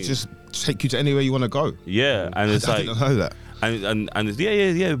Stormbreaker could just take you to anywhere you want to go. Yeah, and it's I didn't know that. And it's,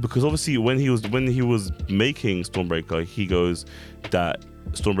 yeah, because obviously when he was making Stormbreaker, he goes that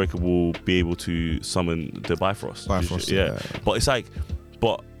Stormbreaker will be able to summon the Bifrost. Bifrost, yeah. But it's like,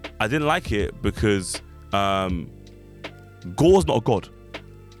 but I didn't like it because Gore's not a god,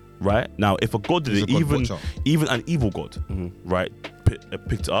 right? Now, if a god did even an evil god, right,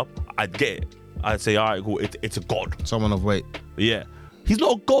 picked it up, I'd get it. I'd say, all right, cool, it's a god. Someone of weight. Yeah. He's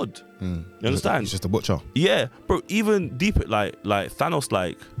not a god. You understand? He's just a butcher. Yeah, bro. Even deeper, like Thanos,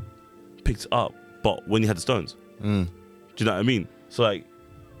 like picked it up, but when he had the stones, do you know what I mean? So like,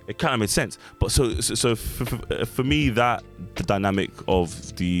 it kind of made sense. But so for me, that the dynamic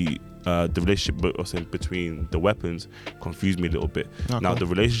of the relationship between the weapons confused me a little bit. Okay. Now the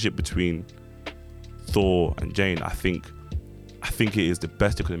relationship between Thor and Jane, I think it is the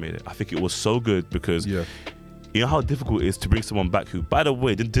best they could have made it. I think it was so good because. Yeah. You know how difficult it is to bring someone back who, by the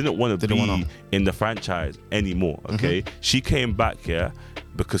way, didn't want to be in the franchise anymore. Okay, she came back here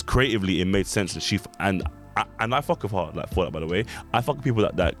because creatively it made sense, and I fuck with her like for that. By the way, I fuck with people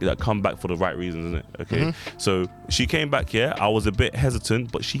that come back for the right reasons, isn't it? Okay, so she came back here. I was a bit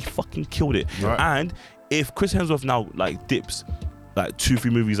hesitant, but she fucking killed it. Right. And if Chris Hemsworth now like dips like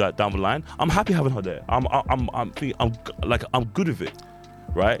 2-3 movies like down the line, I'm happy having her there. I'm good with it,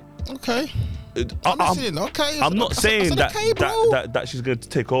 right? Okay. I'm not saying that she's going to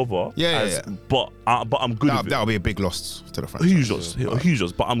take over. Yeah. But I'm good with it. That'll be a big loss to the franchise. Huge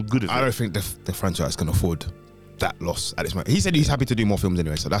loss. But I'm good with it. I don't think the franchise can afford that loss at this moment. He said he's happy to do more films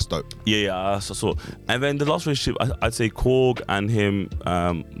anyway, so that's dope. Yeah, I saw. And then the last relationship, I'd say Korg and him.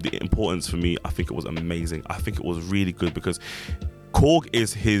 The importance for me, I think it was amazing. I think it was really good because Korg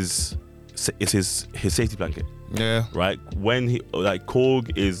is his safety blanket. Yeah. Right. When he like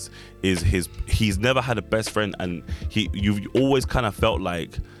Korg is he's never had a best friend, and you've always kind of felt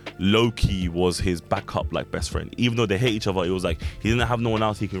like Loki was his backup like best friend. Even though they hate each other, it was like he didn't have no one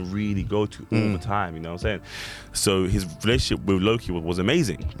else he can really go to all the time. You know what I'm saying? So his relationship with Loki was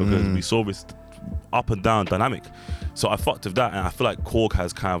amazing because we saw this up and down dynamic. So I fucked with that, and I feel like Korg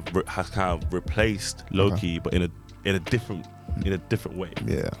has kind of replaced Loki, but in a different way.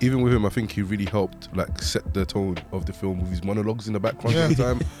 Yeah. Even with him, I think he really helped like set the tone of the film with his monologues in the background all the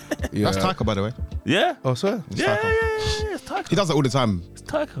time. Yeah. That's Taika, by the way. Yeah. Oh, sir. Yeah. It's Taika. He does that all the time. It's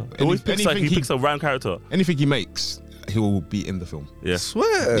Taika. He picks a random character. Anything he makes, he will be in the film. Yeah. I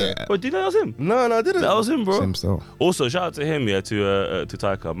swear. Yeah. But do you know that was him? No, I didn't. That was him, bro. Same still. Also, shout out to him, to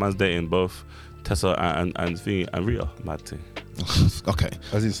Taika. Man's dating both Tessa and Rhea. Mad thing. Okay.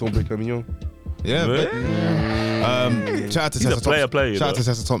 As in Stormbreaker Mignon. Yeah. Shout out to Tessa Thompson. Shout out to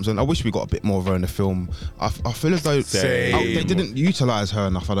Tessa Thompson. I wish we got a bit more of her in the film. I feel as though they didn't utilize her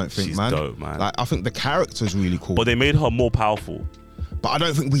enough. I don't think, She's man. dope, man. Like I think the character's really cool, but they made her more powerful. but I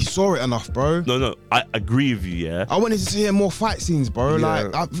don't think we saw it enough, bro. No, I agree with you. Yeah, I wanted to hear more fight scenes, bro. Yeah.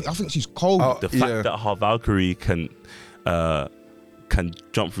 Like I think she's cold. the fact that her Valkyrie can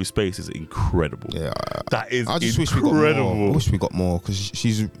jump through space is incredible. Yeah, that is I just incredible. wish we got more because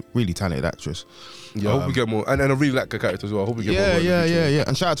she's a really talented actress. Yeah, I hope we get more, and I really like her character as well. I hope we get more. Yeah.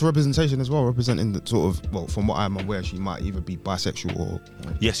 And shout out to representation as well, representing the sort of, well, from what I'm aware, she might either be bisexual or.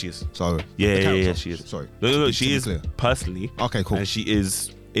 Yes, she is. So yeah, she is. Sorry. No, she is personally. Okay, cool. And she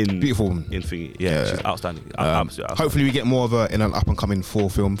is in beautiful woman. In thingy. Yeah, she's outstanding. Absolutely outstanding. Hopefully, we get more of her in an up and coming Thor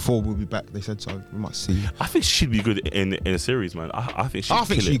film. Thor will be back, they said, so we might see. I think she'd be good in a series, man. I think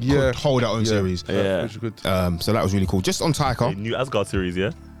she could hold her own series. Yeah. So that was really cool. Just on Taika. New Asgard series,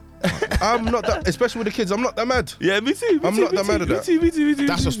 yeah. I'm not that, especially with the kids. I'm not that mad. Yeah, me too. I'm not that mad at that. Me too.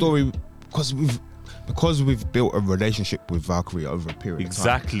 That's a story because we've built a relationship with Valkyrie over a period of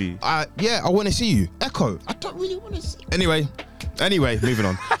time. Exactly. I want to see you. Echo. I don't really want to see. Anyway, moving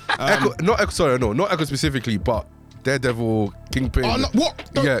on. Not Echo specifically, but Daredevil, Kingpin. Oh, no,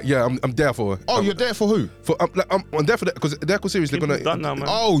 what? Yeah, I'm there for her. Oh, you're there for who? I'm there for that because the Echo series they're gonna. Done now, man.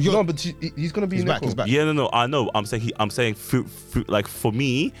 Oh, no, but he's gonna be in back. Echo. He's back. Yeah, no. I know. I'm saying, like for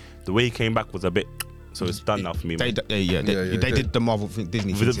me, the way he came back was a bit. So it's done now for me. They did the Marvel thing,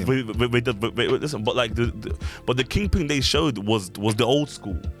 Disney thing. Listen, but like the Kingpin they showed was the old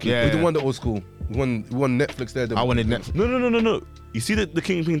school. Yeah, the one the old school. One Netflix there. I wanted Netflix. No. You see the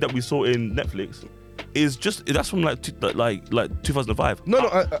Kingpin that we saw in Netflix is that's from like 2005. No,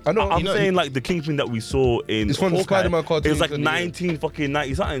 I know. I'm saying like the Kingpin that we saw in. It's from the Spider-Man cartoon. It was like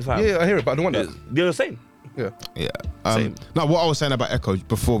 1990 something. Fam. Yeah, I hear it, but I don't want that. They're the same. Yeah. Now, what I was saying about Echo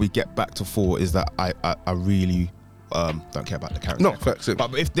before we get back to Thor is that I really don't care about the character. No, facts.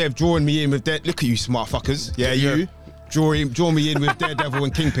 But if they've drawn me in with look at you, smart fuckers. Yeah, you draw me in with Daredevil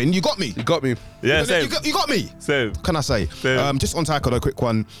and Kingpin. You got me. Yeah, same. You got me. Same. What can I say? Same. Just on Taika, a quick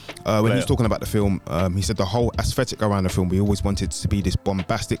one. When he was talking about the film, he said the whole aesthetic around the film, we always wanted it to be this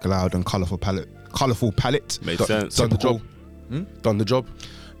bombastic, loud, and colourful palette. Made sense. Done the job. Done the job.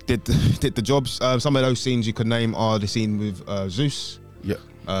 Did the jobs. Some of those scenes you could name are the scene with Zeus. Yeah.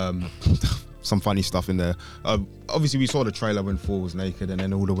 Some funny stuff in there. Obviously, we saw the trailer when Thor was naked, and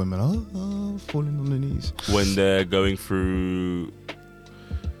then all the women falling on their knees when they're going through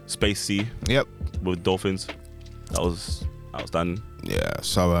Space Sea. Yep. With dolphins. That was outstanding. Yeah.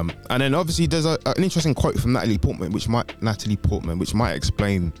 So and then obviously there's an interesting quote from Natalie Portman, which might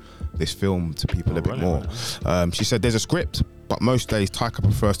explain this film to people a bit more. She said, "There's a script, but most days Taika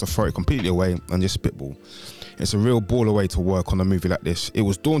prefers to throw it completely away and just spitball. It's a real baller way to work on a movie like this. It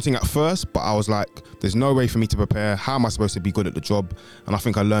was daunting at first, but I was like, there's no way for me to prepare. How am I supposed to be good at the job? And I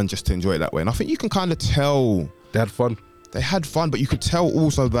think I learned just to enjoy it that way." And I think you can kind of tell they had fun. They had fun, but you could tell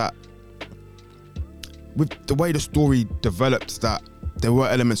also that with the way the story developed, that there were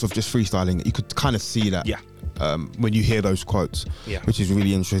elements of just freestyling. You could kind of see that. Yeah. When you hear those quotes, which is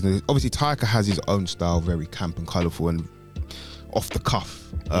really interesting. Obviously, Taika has his own style, very camp and colourful and off the cuff.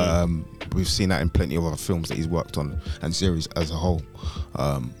 We've seen that in plenty of other films that he's worked on and series as a whole.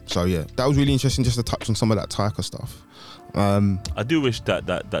 So yeah, that was really interesting just to touch on some of that Taika stuff. I do wish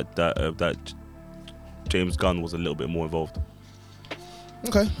that James Gunn was a little bit more involved.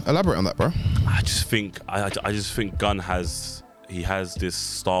 Okay, elaborate on that, bro. I just think Gunn has this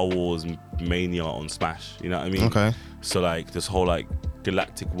Star Wars mania on Smash. You know what I mean? Okay. So like this whole like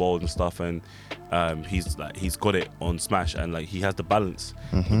galactic world and stuff, and he's got it on Smash, and like he has the balance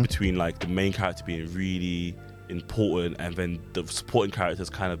between like the main character being really important and then the supporting characters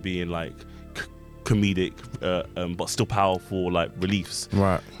kind of being like comedic but still powerful like reliefs.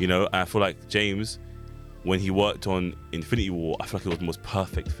 Right. You know, and I feel like James, when he worked on Infinity War, I feel like it was the most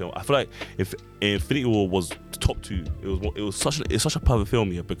perfect film. I feel like if Infinity War was the top two, it was such a perfect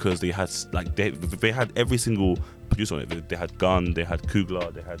film here because they had like they had every single producer on it. They had Gunn, they had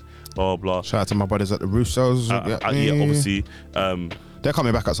Coogler, they had blah blah. Shout out to my brothers at the Russos. Yeah, obviously. They're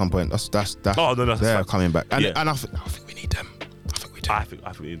coming back at some point. That's oh no, they're coming back, and, yeah. and I think we need them. I think we do. I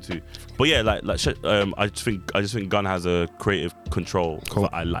think we need to. But yeah, I just think Gunn has a creative control that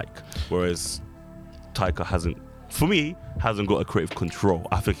I like, whereas Taika hasn't got a creative control.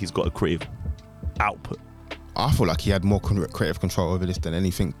 I think he's got a creative output. I feel like he had more creative control over this than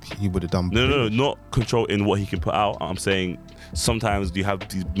anything he would have done. No, not control in what he can put out. I'm saying sometimes you have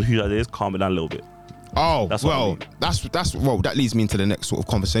these huge ideas, calm it down a little bit. Oh, that's well, I mean. that leads me into the next sort of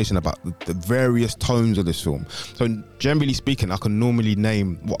conversation about the various tones of this film. So generally speaking, I can normally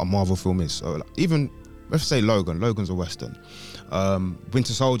name what a Marvel film is. So like, even let's say Logan's a Western.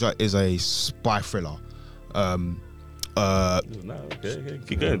 Winter Soldier is a spy thriller. No, okay.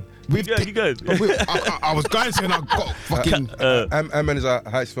 Keep going. Keep going. I was going to and I got fucking... Ant-Man is a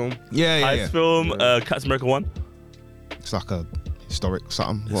heist film. Yeah. Heist film, Captain America 1. It's like a historic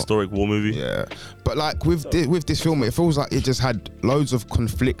something. Historic war movie. Yeah. But like with this film, it feels like it just had loads of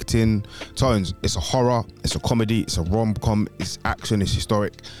conflicting tones. It's a horror, it's a comedy, it's a rom-com, it's action, it's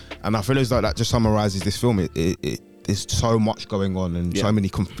historic. And I feel as though that just summarizes this film. There's so much going on and so many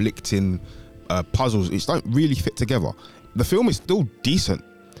conflicting puzzles. It don't really fit together. The film is still decent,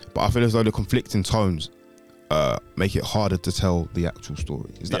 but I feel as though the conflicting tones make it harder to tell the actual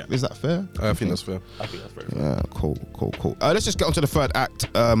story. Is that fair? I think that's fair. I think that's very fair. Yeah, cool. Let's just get on to the third act.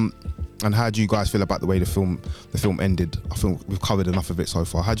 And how do you guys feel about the way the film ended? I think we've covered enough of it so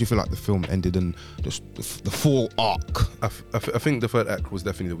far. How do you feel like the film ended and just the full arc? I think the third act was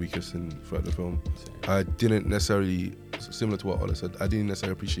definitely the weakest throughout the film. I didn't necessarily, similar to what Ola said, I didn't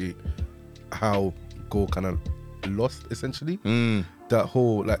necessarily appreciate how Gore kind of lost, essentially. That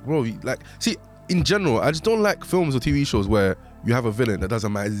whole, see, in general, I just don't like films or TV shows where you have a villain that does a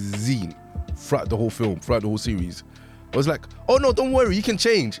magazine throughout the whole film, throughout the whole series. I was like, oh no, don't worry, you can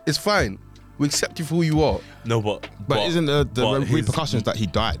change. It's fine. We accept you for who you are. No, but isn't the repercussions that he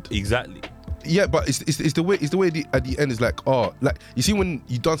died? Exactly. Yeah, but it's the way at the end is like, oh, like you see when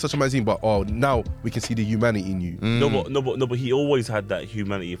you done such a magazine, but oh, now we can see the humanity in you. No, but he always had that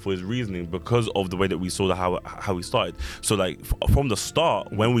humanity for his reasoning because of the way that we saw how he started. So like from the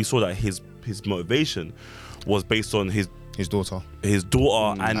start, when we saw that his motivation was based on his daughter,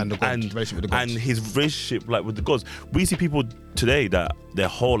 and his relationship like with the gods. We see people today that their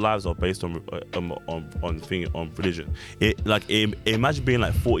whole lives are based on religion. Imagine being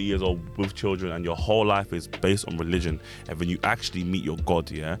like 40 years old with children and your whole life is based on religion, and when you actually meet your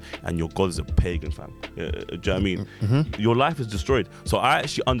God, and your God is a pagan, fam. Do you know what I mean? Your life is destroyed. So I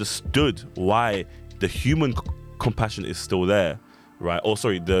actually understood why the human compassion is still there, right? Oh,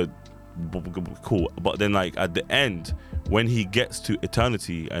 sorry, cool. But then like at the end, when he gets to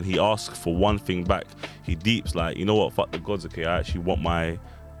eternity and he asks for one thing back, he deeps like, you know what, fuck the gods, okay, I actually want my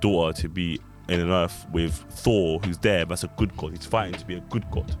daughter to be in an earth with Thor, who's there, that's a good god, he's fighting to be a good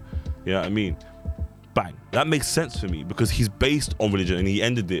god. You know what I mean? Bang. That makes sense for me because he's based on religion and he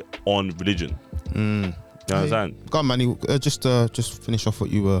ended it on religion. You know what I'm saying? Go on, Manny, just finish off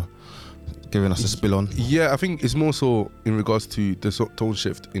what you were giving us a spill on. Yeah, I think it's more so in regards to the tone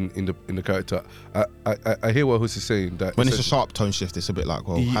shift in the character. I hear what Hus is saying, that when it's a sharp tone shift, it's a bit like,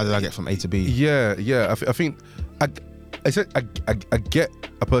 well, how did I get from A to B? Yeah. I think I get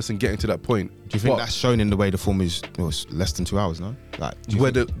a person getting to that point. Do you think that's shown in the way the film is? It was less than 2 hours, no? Like,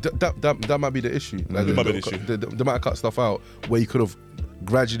 where that might be the issue. Like might be the issue. They might have cut stuff out where you could have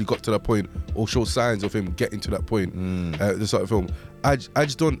gradually got to that point or show signs of him getting to that point. The sort of film. I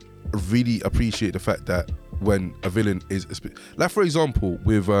just don't really appreciate the fact that when a villain is like, for example,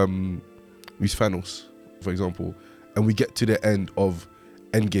 with Thanos, for example, and we get to the end of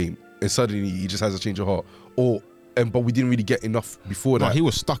Endgame and suddenly he just has a change of heart, but we didn't really get enough before that. He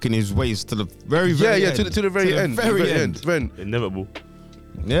was stuck in his ways to the very end. To the very end. Inevitable.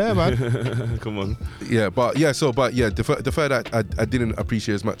 Yeah, man. Come on. The third act I didn't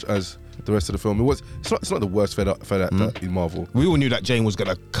appreciate as much as the rest of the film. It's not the worst third act in Marvel. We all knew that Jane was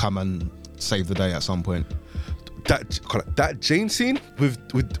gonna come and save the day at some point. That Jane scene with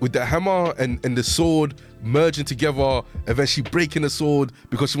the hammer and the sword merging together, and then she breaking the sword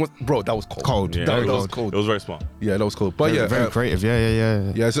because she wants. Bro, that was cold. Yeah, that was cold. It was very smart. Yeah, that was cold. But very creative.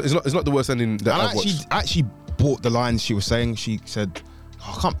 Yeah. Yeah, it's not the worst ending that I've watched. I actually bought the lines she was saying. She said,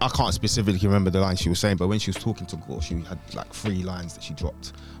 I can't specifically remember the lines she was saying, but when she was talking to Gore, she had like 3 lines that she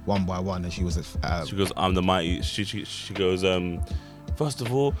dropped one by one, and she was. She goes, "I'm the mighty." She goes, first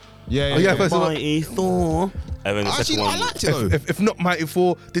of all, first mighty Thor. And then the second one, I liked it though. If not Mighty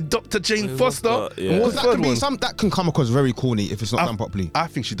Thor, the Dr. Jane Foster. Yeah. And what's the third one? That can come across very corny if it's not done properly. I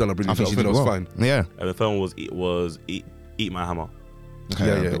think she done a brilliant job. I she think did it was well. fine. Yeah. And the third one was eat my hammer.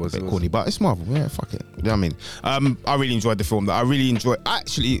 Okay, it was corny, but it's Marvel. Yeah, fuck it. You know what I mean? I really enjoyed the film.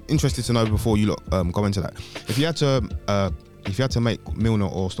 Actually, interested to know before you go into that. If you had to make Mjolnir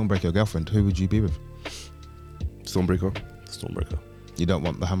or Stormbreaker your girlfriend, who would you be with? Stormbreaker. You don't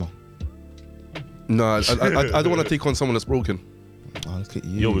want the hammer? No, I don't want to take on someone that's broken. Oh, look at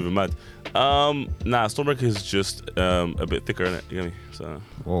you. You're moving mad. Stormbreaker is just a bit thicker, innit? You get me? So.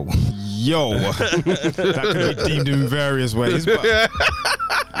 Whoa. Yo. That could be deemed in various ways. But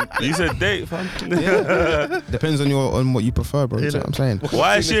you said date, fam. Yeah. Depends on what you prefer, bro. You know what I'm saying?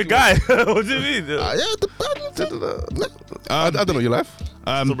 Why is she a guy? What do you mean? I don't know your life.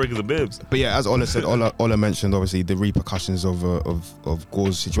 Stormbreakers are bibs. But yeah, as Ola said, Ola mentioned obviously the repercussions of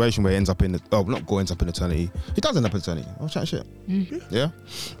Gore's situation where he ends up in not Gore ends up in eternity. He does end up in eternity. I'm chatting shit. Yeah.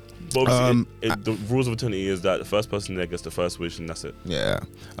 But obviously, the rules of eternity is that the first person there gets the first wish, and that's it. Yeah.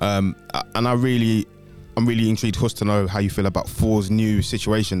 And I'm really intrigued, Hus, to know how you feel about Thor's new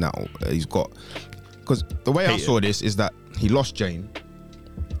situation now. He's got, because the way I saw this is that he lost Jane,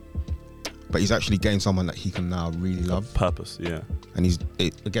 but he's actually gained someone that he can now really love. Purpose, yeah. And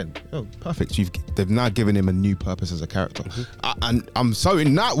perfect. They've now given him a new purpose as a character. And I'm so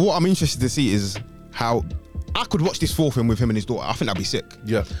in that. What I'm interested to see is how I could watch this Thor film with him and his daughter. I think that'd be sick.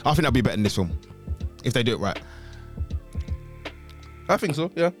 Yeah. I think that'd be better than this film if they do it right. I think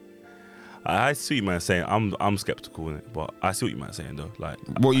so. Yeah. I see what you might be saying. I'm skeptical in it, but I see what you might be saying though. Like,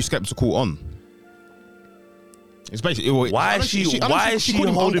 what are you skeptical on? It's basically why is she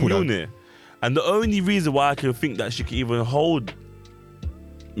holding Mjolnir? And the only reason why I can think that she can even hold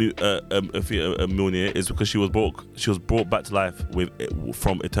Mjolnir is because she was brought back to life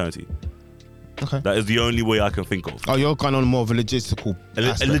from eternity. Okay. That is the only way I can think of. Oh, you're going on more of a logistical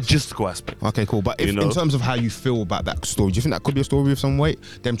aspect. A logistical aspect. Okay, cool. But in terms of how you feel about that story, do you think that could be a story with some weight?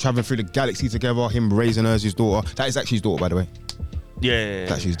 Them traveling through the galaxy together, him raising her as his daughter. That is actually his daughter, by the way. Yeah.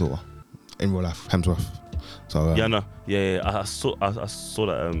 That's his daughter. In real life, Hemsworth. So I saw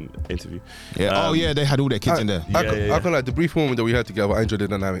that interview. Yeah. They had all their kids in there. I can like the brief moment that we had together. I enjoyed the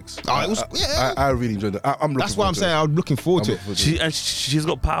dynamics. I really enjoyed it. That's why I'm saying I'm looking forward to it. She's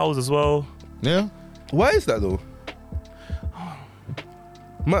got powers as well. Yeah. Why is that though?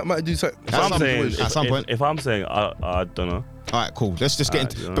 Might do something. At some point. If I'm saying, I don't know. All right, cool. Let's just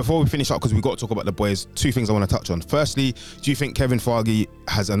get into, before we finish up, because we've got to talk about the boys, two things I want to touch on. Firstly, do you think Kevin Feige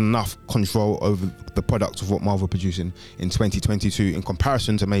has enough control over the product of what Marvel are producing in 2022 in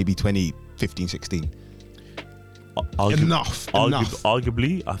comparison to maybe 2015, 16? Enough.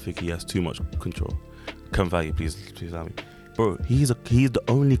 Arguably, I think he has too much control. Kevin Feige, please allow me. Bro, he's the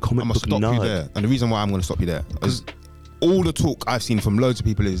only comic book nerd. I'm going to stop you there. And the reason why I'm going to stop you there is all the talk I've seen from loads of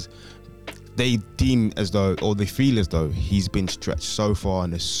people is they deem as though, or they feel as though he's been stretched so far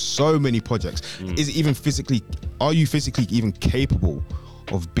and there's so many projects. Is it even are you physically even capable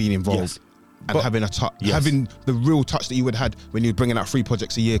of being involved and having having the real touch that you would have had when you're bringing out 3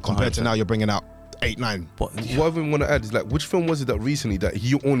 projects a year compared to now you're bringing out 8, 9. But what I want to add is like, which film was it that recently that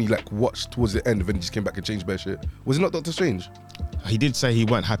he only like watched towards the end and then he just came back and changed bare shit? Was it not Doctor Strange? He did say he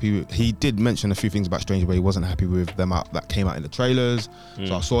weren't happy with, he did mention a few things about Strange where he wasn't happy with them that came out in the trailers.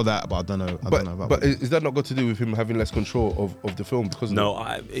 So I saw that, but I don't know about But is that not got to do with him having less control of the film? Because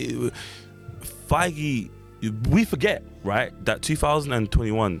Feige, we forget, right, that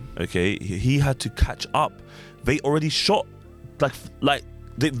 2021, okay, he had to catch up. They already shot like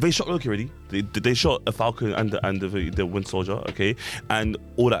they shot Loki already. They shot a Falcon and the Winter Soldier, okay, and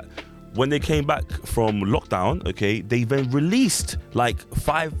all that. When they came back from lockdown, okay, they then released like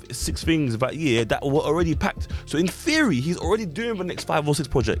 5-6 things that year that were already packed. So in theory, he's already doing the next 5 or 6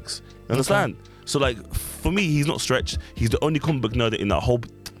 projects. You understand? Okay. So like, for me, he's not stretched. He's the only comic book nerd in that whole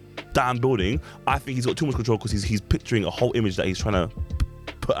damn building. I think he's got too much control because he's picturing a whole image that he's trying to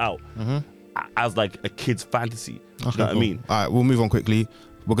put out as like a kid's fantasy. Okay, you know what I mean? All right, we'll move on quickly.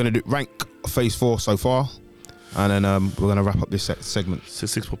 We're going to rank Phase 4 so far. And then we're going to wrap up this segment.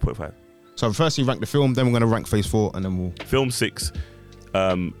 6.5. So firstly, rank the film, then we're going to rank Phase 4, and then we'll... Film 6,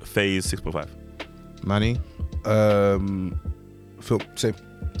 Phase 6.5. Manny? Film 6,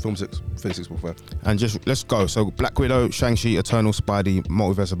 Phase 6.5. And just, let's go. So Black Widow, Shang-Chi, Eternal, Spidey,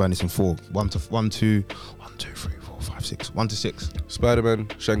 Multiverse of Madness, and 4. 1 to 3, 4, 5, 6. 1 to 6. Spider-Man,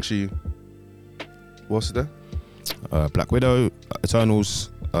 Shang-Chi. What's there? Black Widow,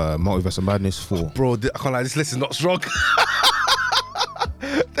 Eternals, Multiverse of Madness, 4. Bro, I can't lie, this list is not strong.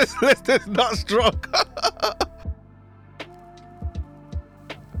 This list is not strong.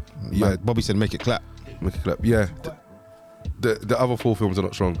 Yeah, Bobby said make it clap. Make it clap. Yeah. The other 4 films are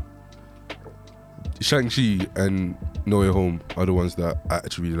not strong. Shang-Chi and No Way Home are the ones that I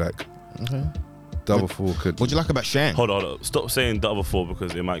actually really like. Okay. The other 4 could... What do you like about Shang? Hold on. Stop saying the other 4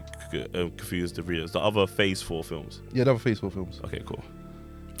 because it might confuse the readers. The other Phase 4 films. Yeah, the other Phase 4 films. Okay, cool.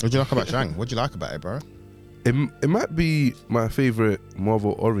 What do you like about Shang? What do you like about it, bro? It might be my favourite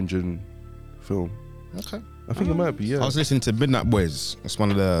Marvel origin film. Okay. I think it might be, yeah. I was listening to Midnight Boys. It's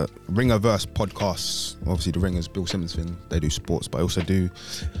one of the Ringerverse podcasts. Obviously, the Ringers, Bill Simmons thing. They do sports, but I also do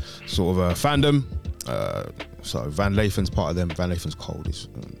sort of a fandom. So Van Lathan's part of them. Van Lathan's Cold is,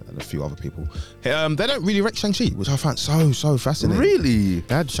 and a few other people. They don't really rate Shang-Chi, which I found so fascinating. Really?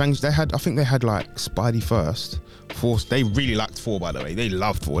 I think they had like Spidey first. 4. They really liked 4, by the way. They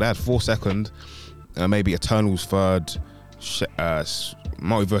loved 4. They had 4 second. Maybe Eternals 3rd,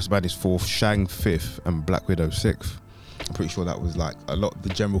 Multiverse of Madness 4th, Shang 5th, and Black Widow 6th. I'm pretty sure that was like a lot of the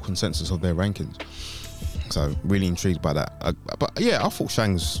general consensus of their rankings. So really intrigued by that. But yeah, I thought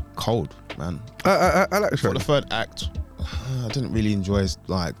Shang's cold, man. I like Shang. For the third act, I didn't really enjoy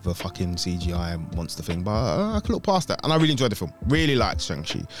like the fucking CGI monster thing, but I could look past that. And I really enjoyed the film. Really liked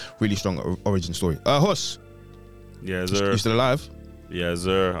Shang-Chi. Really strong origin story. Huss. Yeah, sir. You still alive? Yeah,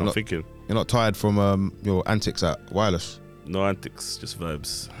 sir. I'm thinking. You're not tired from your antics at Wireless? No antics, just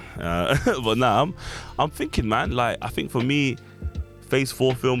vibes. But nah, I'm thinking, man. Like, I think for me, Phase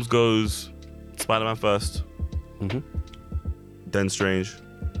 4 films goes Spider-Man first, then Strange,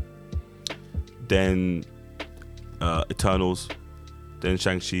 then Eternals, then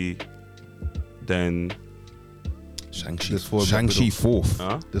Shang-Chi, then Shang-Chi 4th.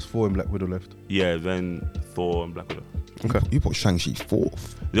 Huh? There's 4 in Black Widow left. Yeah, then Thor and Black Widow. Okay. You put Shang-Chi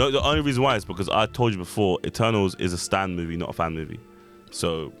 4th. The only reason why is because I told you before, Eternals is a stan movie, not a fan movie.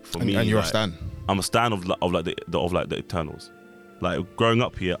 So for me, and you're like, a stan. I'm a stan of the Eternals. Like growing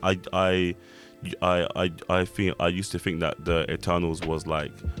up here, I used to think that the Eternals was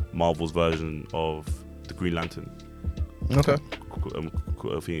like Marvel's version of the Green Lantern. Okay. And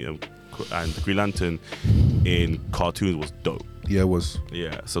the Green Lantern in cartoons was dope. Yeah, it was.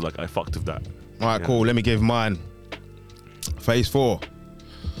 Yeah, so like I fucked with that. All right, cool. Let me give mine. Phase 4.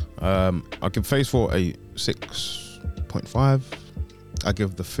 I'll give Phase 4 a 6.5. I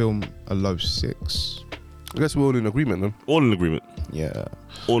give the film a low 6. I guess we're all in agreement then. All in agreement. Yeah.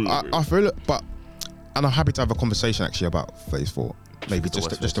 All in agreement. I feel it, and I'm happy to have a conversation actually about Phase 4. Maybe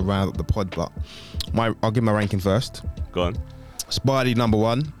just to round up the pod, but I'll give my ranking first. Go on. Spidey number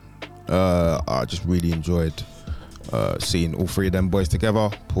 1. I just really enjoyed seeing all 3 of them boys together.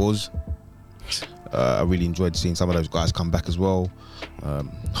 Pause. I really enjoyed seeing some of those guys come back as well.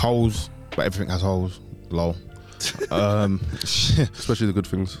 Holes, but everything has holes. Lol. Especially the good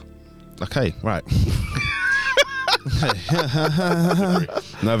things. Okay, right.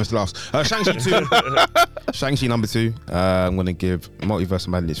 Nervous laughs. Shang-Chi 2. Shang-Chi number 2. I'm going to give Multiverse of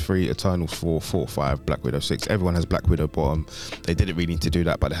Madness 3, Eternals 4, 5, Black Widow 6. Everyone has Black Widow bottom. They didn't really need to do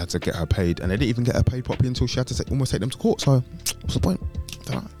that, but they had to get her paid. And they didn't even get her paid properly until she had to almost take them to court. So what's the point?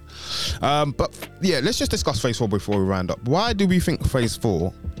 Don't know. But yeah, let's just discuss Phase 4 before we round up. Why do we think Phase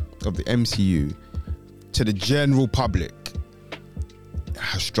 4 of the MCU to the general public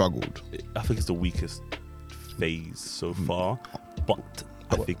has struggled? I think it's the weakest phase so far, but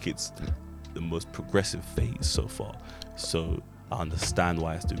I think it's the most progressive phase so far. So I understand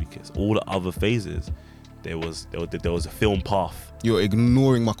why it's the weakest. All the other phases, there was a film path. You're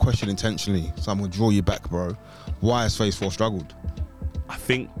ignoring my question intentionally, so I'm gonna draw you back, bro. Why has Phase 4 struggled? I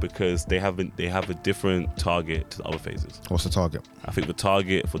think because they have a different target to the other phases. What's the target? I think the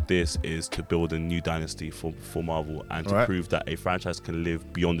target for this is to build a new dynasty for Marvel and to prove that a franchise can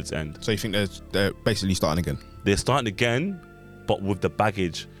live beyond its end. So you think they're basically starting again? They're starting again, but with the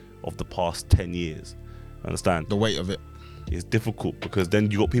baggage of the past 10 years. Understand? The weight of it. It's difficult because then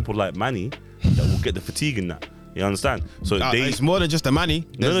you got people like Manny that will get the fatigue in that. You understand? So it's more than just the money.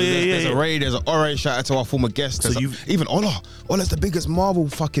 There's a Ray, there's an Ore. Shout out to our former guest. So even Ola. Ola's the biggest Marvel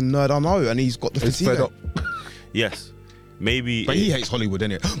fucking nerd I know, and he's got the fatigue. Fed up. Yes, maybe. But he hates Hollywood,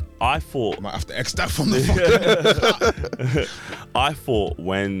 innit? I thought might have to X that from the fucking. I thought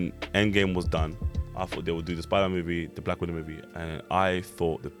when Endgame was done, I thought they would do the Spider-Man movie, the Black Widow movie, and I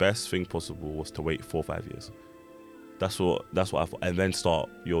thought the best thing possible was to wait 4 or 5 years. That's what I thought, and then start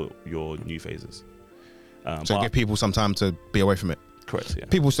your new phases. So give people some time to be away from it. Correct. Yeah.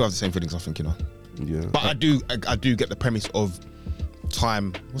 People still have the same feelings, I think, you know. Yeah. But I do get the premise of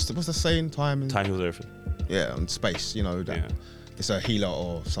time. What's the saying? Time heals everything. Yeah, and space. You know that it's a healer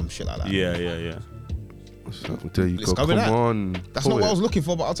or some shit like that. Yeah. There you go. Come on. That's not what I was looking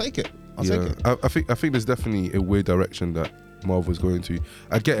for, but I'll take it. I'll take it. I think there's definitely a weird direction that Marvel's going to.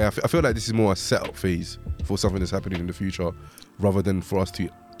 I get it. I feel like this is more a setup phase for something that's happening in the future, rather than for us to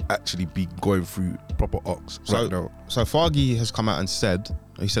actually be going through proper arcs right now. So Feige has come out and said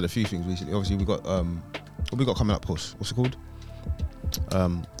a few things recently. Obviously, we got what we got coming up. What's it called?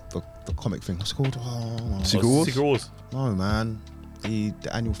 The comic thing. What's it called? Secret Wars. Secret Wars. No, man. The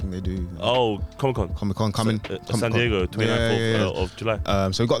annual thing they do. Oh, Comic-Con coming. San Diego, 29th of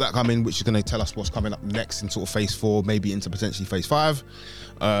July. So we got that coming, which is going to tell us what's coming up next in sort of Phase 4, maybe into potentially Phase 5.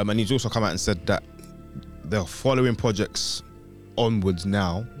 And he's also come out and said that the following projects onwards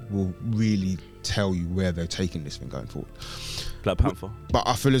now will really tell you where they're taking this thing going forward. Black Panther. But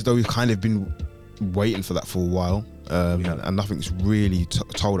I feel as though we've kind of been waiting for that for a while, and nothing's really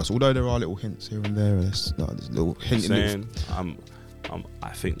told us. Although there are little hints here and there. There's little hinting. I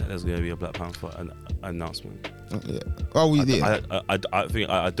think that there's going to be a Black Panther announcement. Yeah. Oh, we did.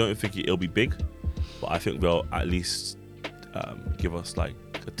 I don't think it'll be big, but I think they'll at least give us like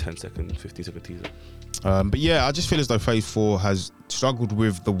a 10-second, 15-second teaser. But yeah, I just feel as though Phase 4 has struggled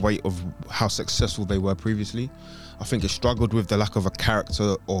with the weight of how successful they were previously. I think it struggled with the lack of a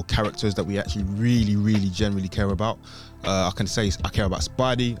character or characters that we actually really generally care about. I can say I care about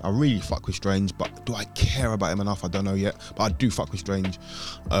Spidey. I really fuck with Strange, but do I care about him enough? I don't know yet, but I do fuck with Strange.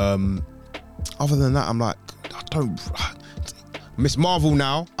 Other than that, I'm like, I don't... Miss Marvel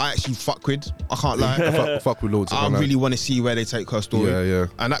now, I actually fuck with. I can't lie. I fuck with loads. I really want to see where they take her story. Yeah.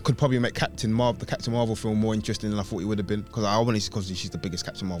 And that could probably make the Captain Marvel film more interesting than I thought it would have been. Because I want to, because she's the biggest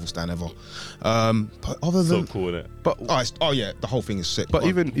Captain Marvel stan ever. But other than, so cool, isn't it? But yeah, the whole thing is sick. But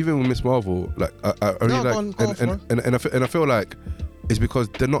even with Miss Marvel, like I really and I feel like it's because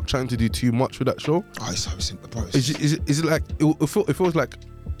they're not trying to do too much with that show. Oh, it's so simple, bro. Is it like it feels like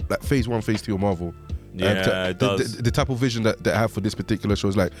Phase 1, Phase 2 of Marvel. Yeah, it does. The type of vision that I have for this particular show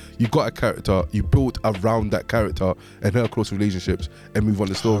is like, you got a character, you built around that character and her close relationships and move on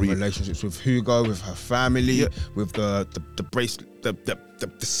the story. Her relationships with Hugo, with her family, with the bracelet, the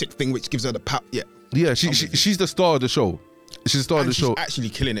sick thing which gives her the power. Yeah, she's the star of the show. She's the star of the show. She's actually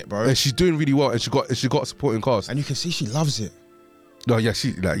killing it, bro. And she's doing really well, and she got a supporting cast. And you can see she loves it. No, yeah,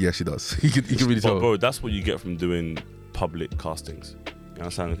 she does. You can really tell. Bro, that's what you get from doing public castings. You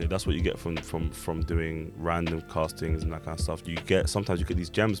understand? Okay, that's what you get from doing random castings and that kind of stuff. Sometimes you get these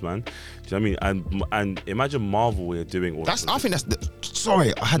gems, man. Do you know what I mean? And imagine Marvel we're doing all that's. I think that's.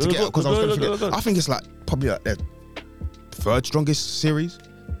 Sorry, I had to get up because I was going to forget. I think it's like probably like their third strongest series,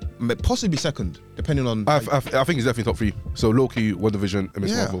 possibly second, depending on. I think it's definitely top 3. So Loki, WandaVision, and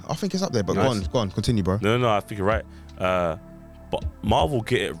Miss Marvel. I think it's up there. But go on, continue, bro. No, I think you're right. But Marvel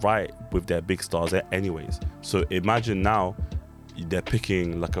get it right with their big stars, anyways. So imagine now. They're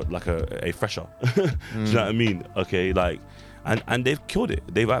picking like a fresher. Do you know what I mean? Okay, like, and they've killed it.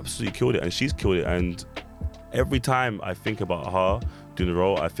 They've absolutely killed it, and she's killed it. And every time I think about her doing the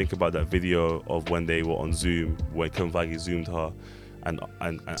role, I think about that video of when they were on Zoom, when Kevin Feige zoomed her, and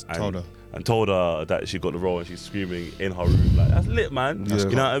told her that she got the role, and she's screaming in her room. Like, that's lit, man. You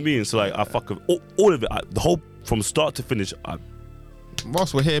know what I mean? So like, I fuck with all of it. The whole from start to finish.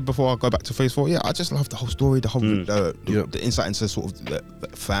 Whilst we're here, before I go back to Phase 4, I just love the whole story, the whole the insight into sort of the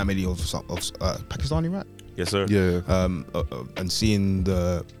family of Pakistani, right? Yes, sir. Yeah. And seeing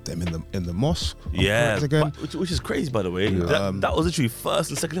them in the mosque. Again, which is crazy, by the way. Yeah. That was literally first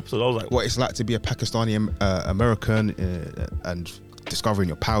and second episode. I was like, what it's like to be a Pakistani American and discovering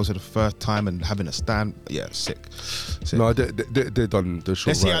your powers for the first time and having a stand. Yeah, sick. No, they're done the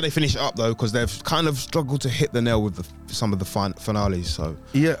show. Let's see how they finish it up though, because they've kind of struggled to hit the nail with some of the finales. So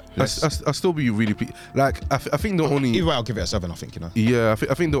yeah, I still be really pleased. Like I think the only either way, I'll give it a 7. I think, you know. Yeah,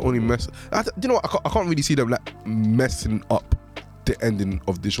 I think the only mess. You know, I can't really see them like messing up the ending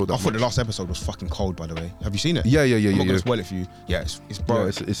of this show. I thought the last episode was fucking cold. By the way, have you seen it? Yeah. I'm not gonna spoil it for you. Yeah, it's bro.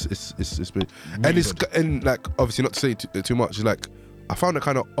 Yeah, it's been, really and like obviously not to say too much. It's like, I found it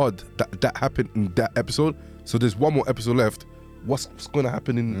kind of odd that happened in that episode. So there's one more episode left. What's going to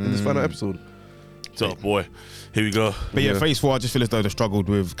happen in this final episode? So boy, here we go. But yeah, Phase 4, I just feel as though they struggled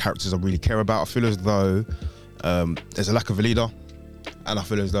with characters I really care about. I feel as though there's a lack of a leader, and I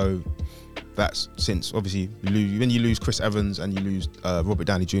feel as though that's since obviously when you lose Chris Evans and you lose Robert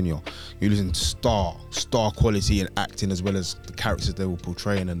Downey Jr., you're losing star quality and acting, as well as the characters they will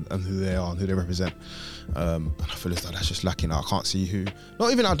portray and who they are and who they represent. And I feel as though that's just lacking. I can't see who.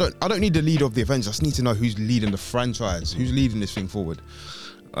 Not even I don't need the leader of the Avengers. I just need to know who's leading the franchise, who's leading this thing forward.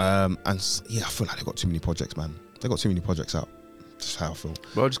 And yeah, I feel like they got too many projects, man. They got too many projects out. That's how I feel.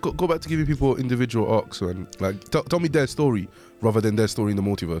 But just go back to giving people individual arcs and like tell me their story rather than their story in the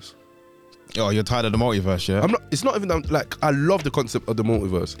multiverse. Oh, you're tired of the multiverse, yeah? I'm not. It's not even like I love the concept of the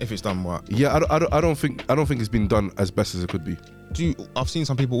multiverse. If it's done right. Yeah, I don't think it's been done as best as it could be. I've seen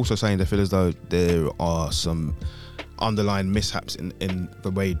some people also saying they feel as though there are some underlying mishaps in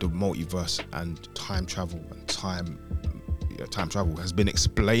the way the multiverse and time travel has been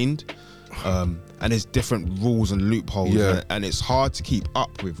explained. And there's different rules and loopholes, and it's hard to keep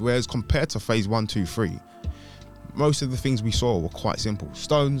up with. Whereas compared to Phase 1, 2, 3, most of the things we saw were quite simple.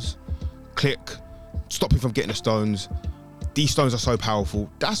 Stones, click, stop you from getting the stones. These stones are so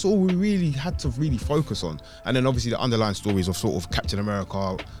powerful. That's all we really had to really focus on. And then obviously the underlying stories of sort of Captain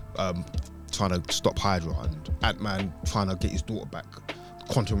America trying to stop Hydra, and Ant-Man trying to get his daughter back,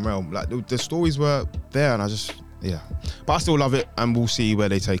 Quantum Realm. Like the stories were there, and but I still love it, and we'll see where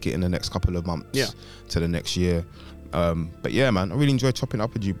they take it in the next couple of months to the next year. But yeah, man, I really enjoyed chopping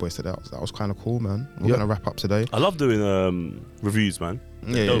up with you boys today. That was kind of cool, man. We're gonna wrap up today. I love doing reviews, man.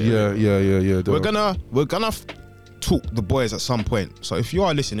 Yeah. We're gonna talk the boys at some point. So if you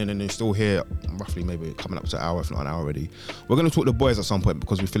are listening and you're still here, roughly maybe coming up to an hour, if not an hour already, we're gonna talk the boys at some point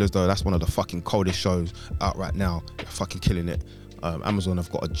because we feel as though that's one of the fucking coldest shows out right now. They're fucking killing it. Amazon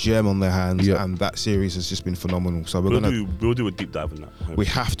have got a gem on their hands, and that series has just been phenomenal. So we'll do a deep dive in that. We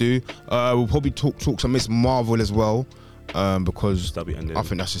have to. We'll probably talk some Miss Marvel as well, because I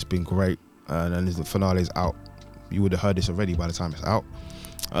think that's just been great. And then the finale is out. You would have heard this already by the time it's out.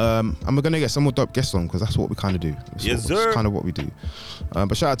 And we're gonna get some more dope guests on because that's what we kind of do. It's kind of what we do.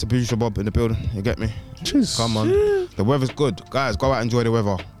 But shout out to producer Bob in the building. You get me? Cheers. Come on. The weather's good, guys. Go out and enjoy the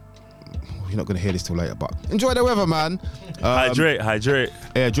weather. You're not gonna hear this till later, but enjoy the weather, man. Hydrate.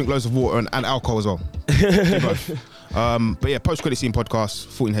 Yeah, drink loads of water and alcohol as well. But yeah, post credit scene podcast,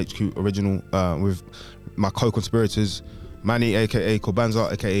 14HQ original, with my co-conspirators, Manny, aka Kobanza,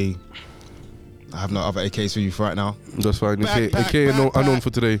 aka I have no other AKs for you for right now. That's fine. AKA unknown for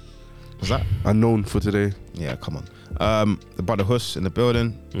today. What's that? Unknown for today. Yeah, come on. The brother Huss in the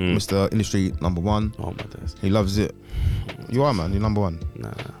building, Mr. Industry #1. Oh my days. He loves it. You are, man. You're #1.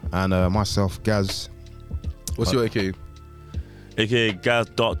 Nah. And myself, Gaz. What's your AKA? AKA Gaz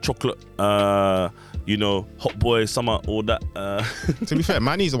Dark Chocolate. Hot boy summer, all that. To be fair,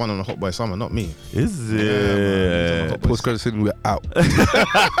 Manny's the one on the hot boy summer, not me. Is it? Post credit scene, we're out.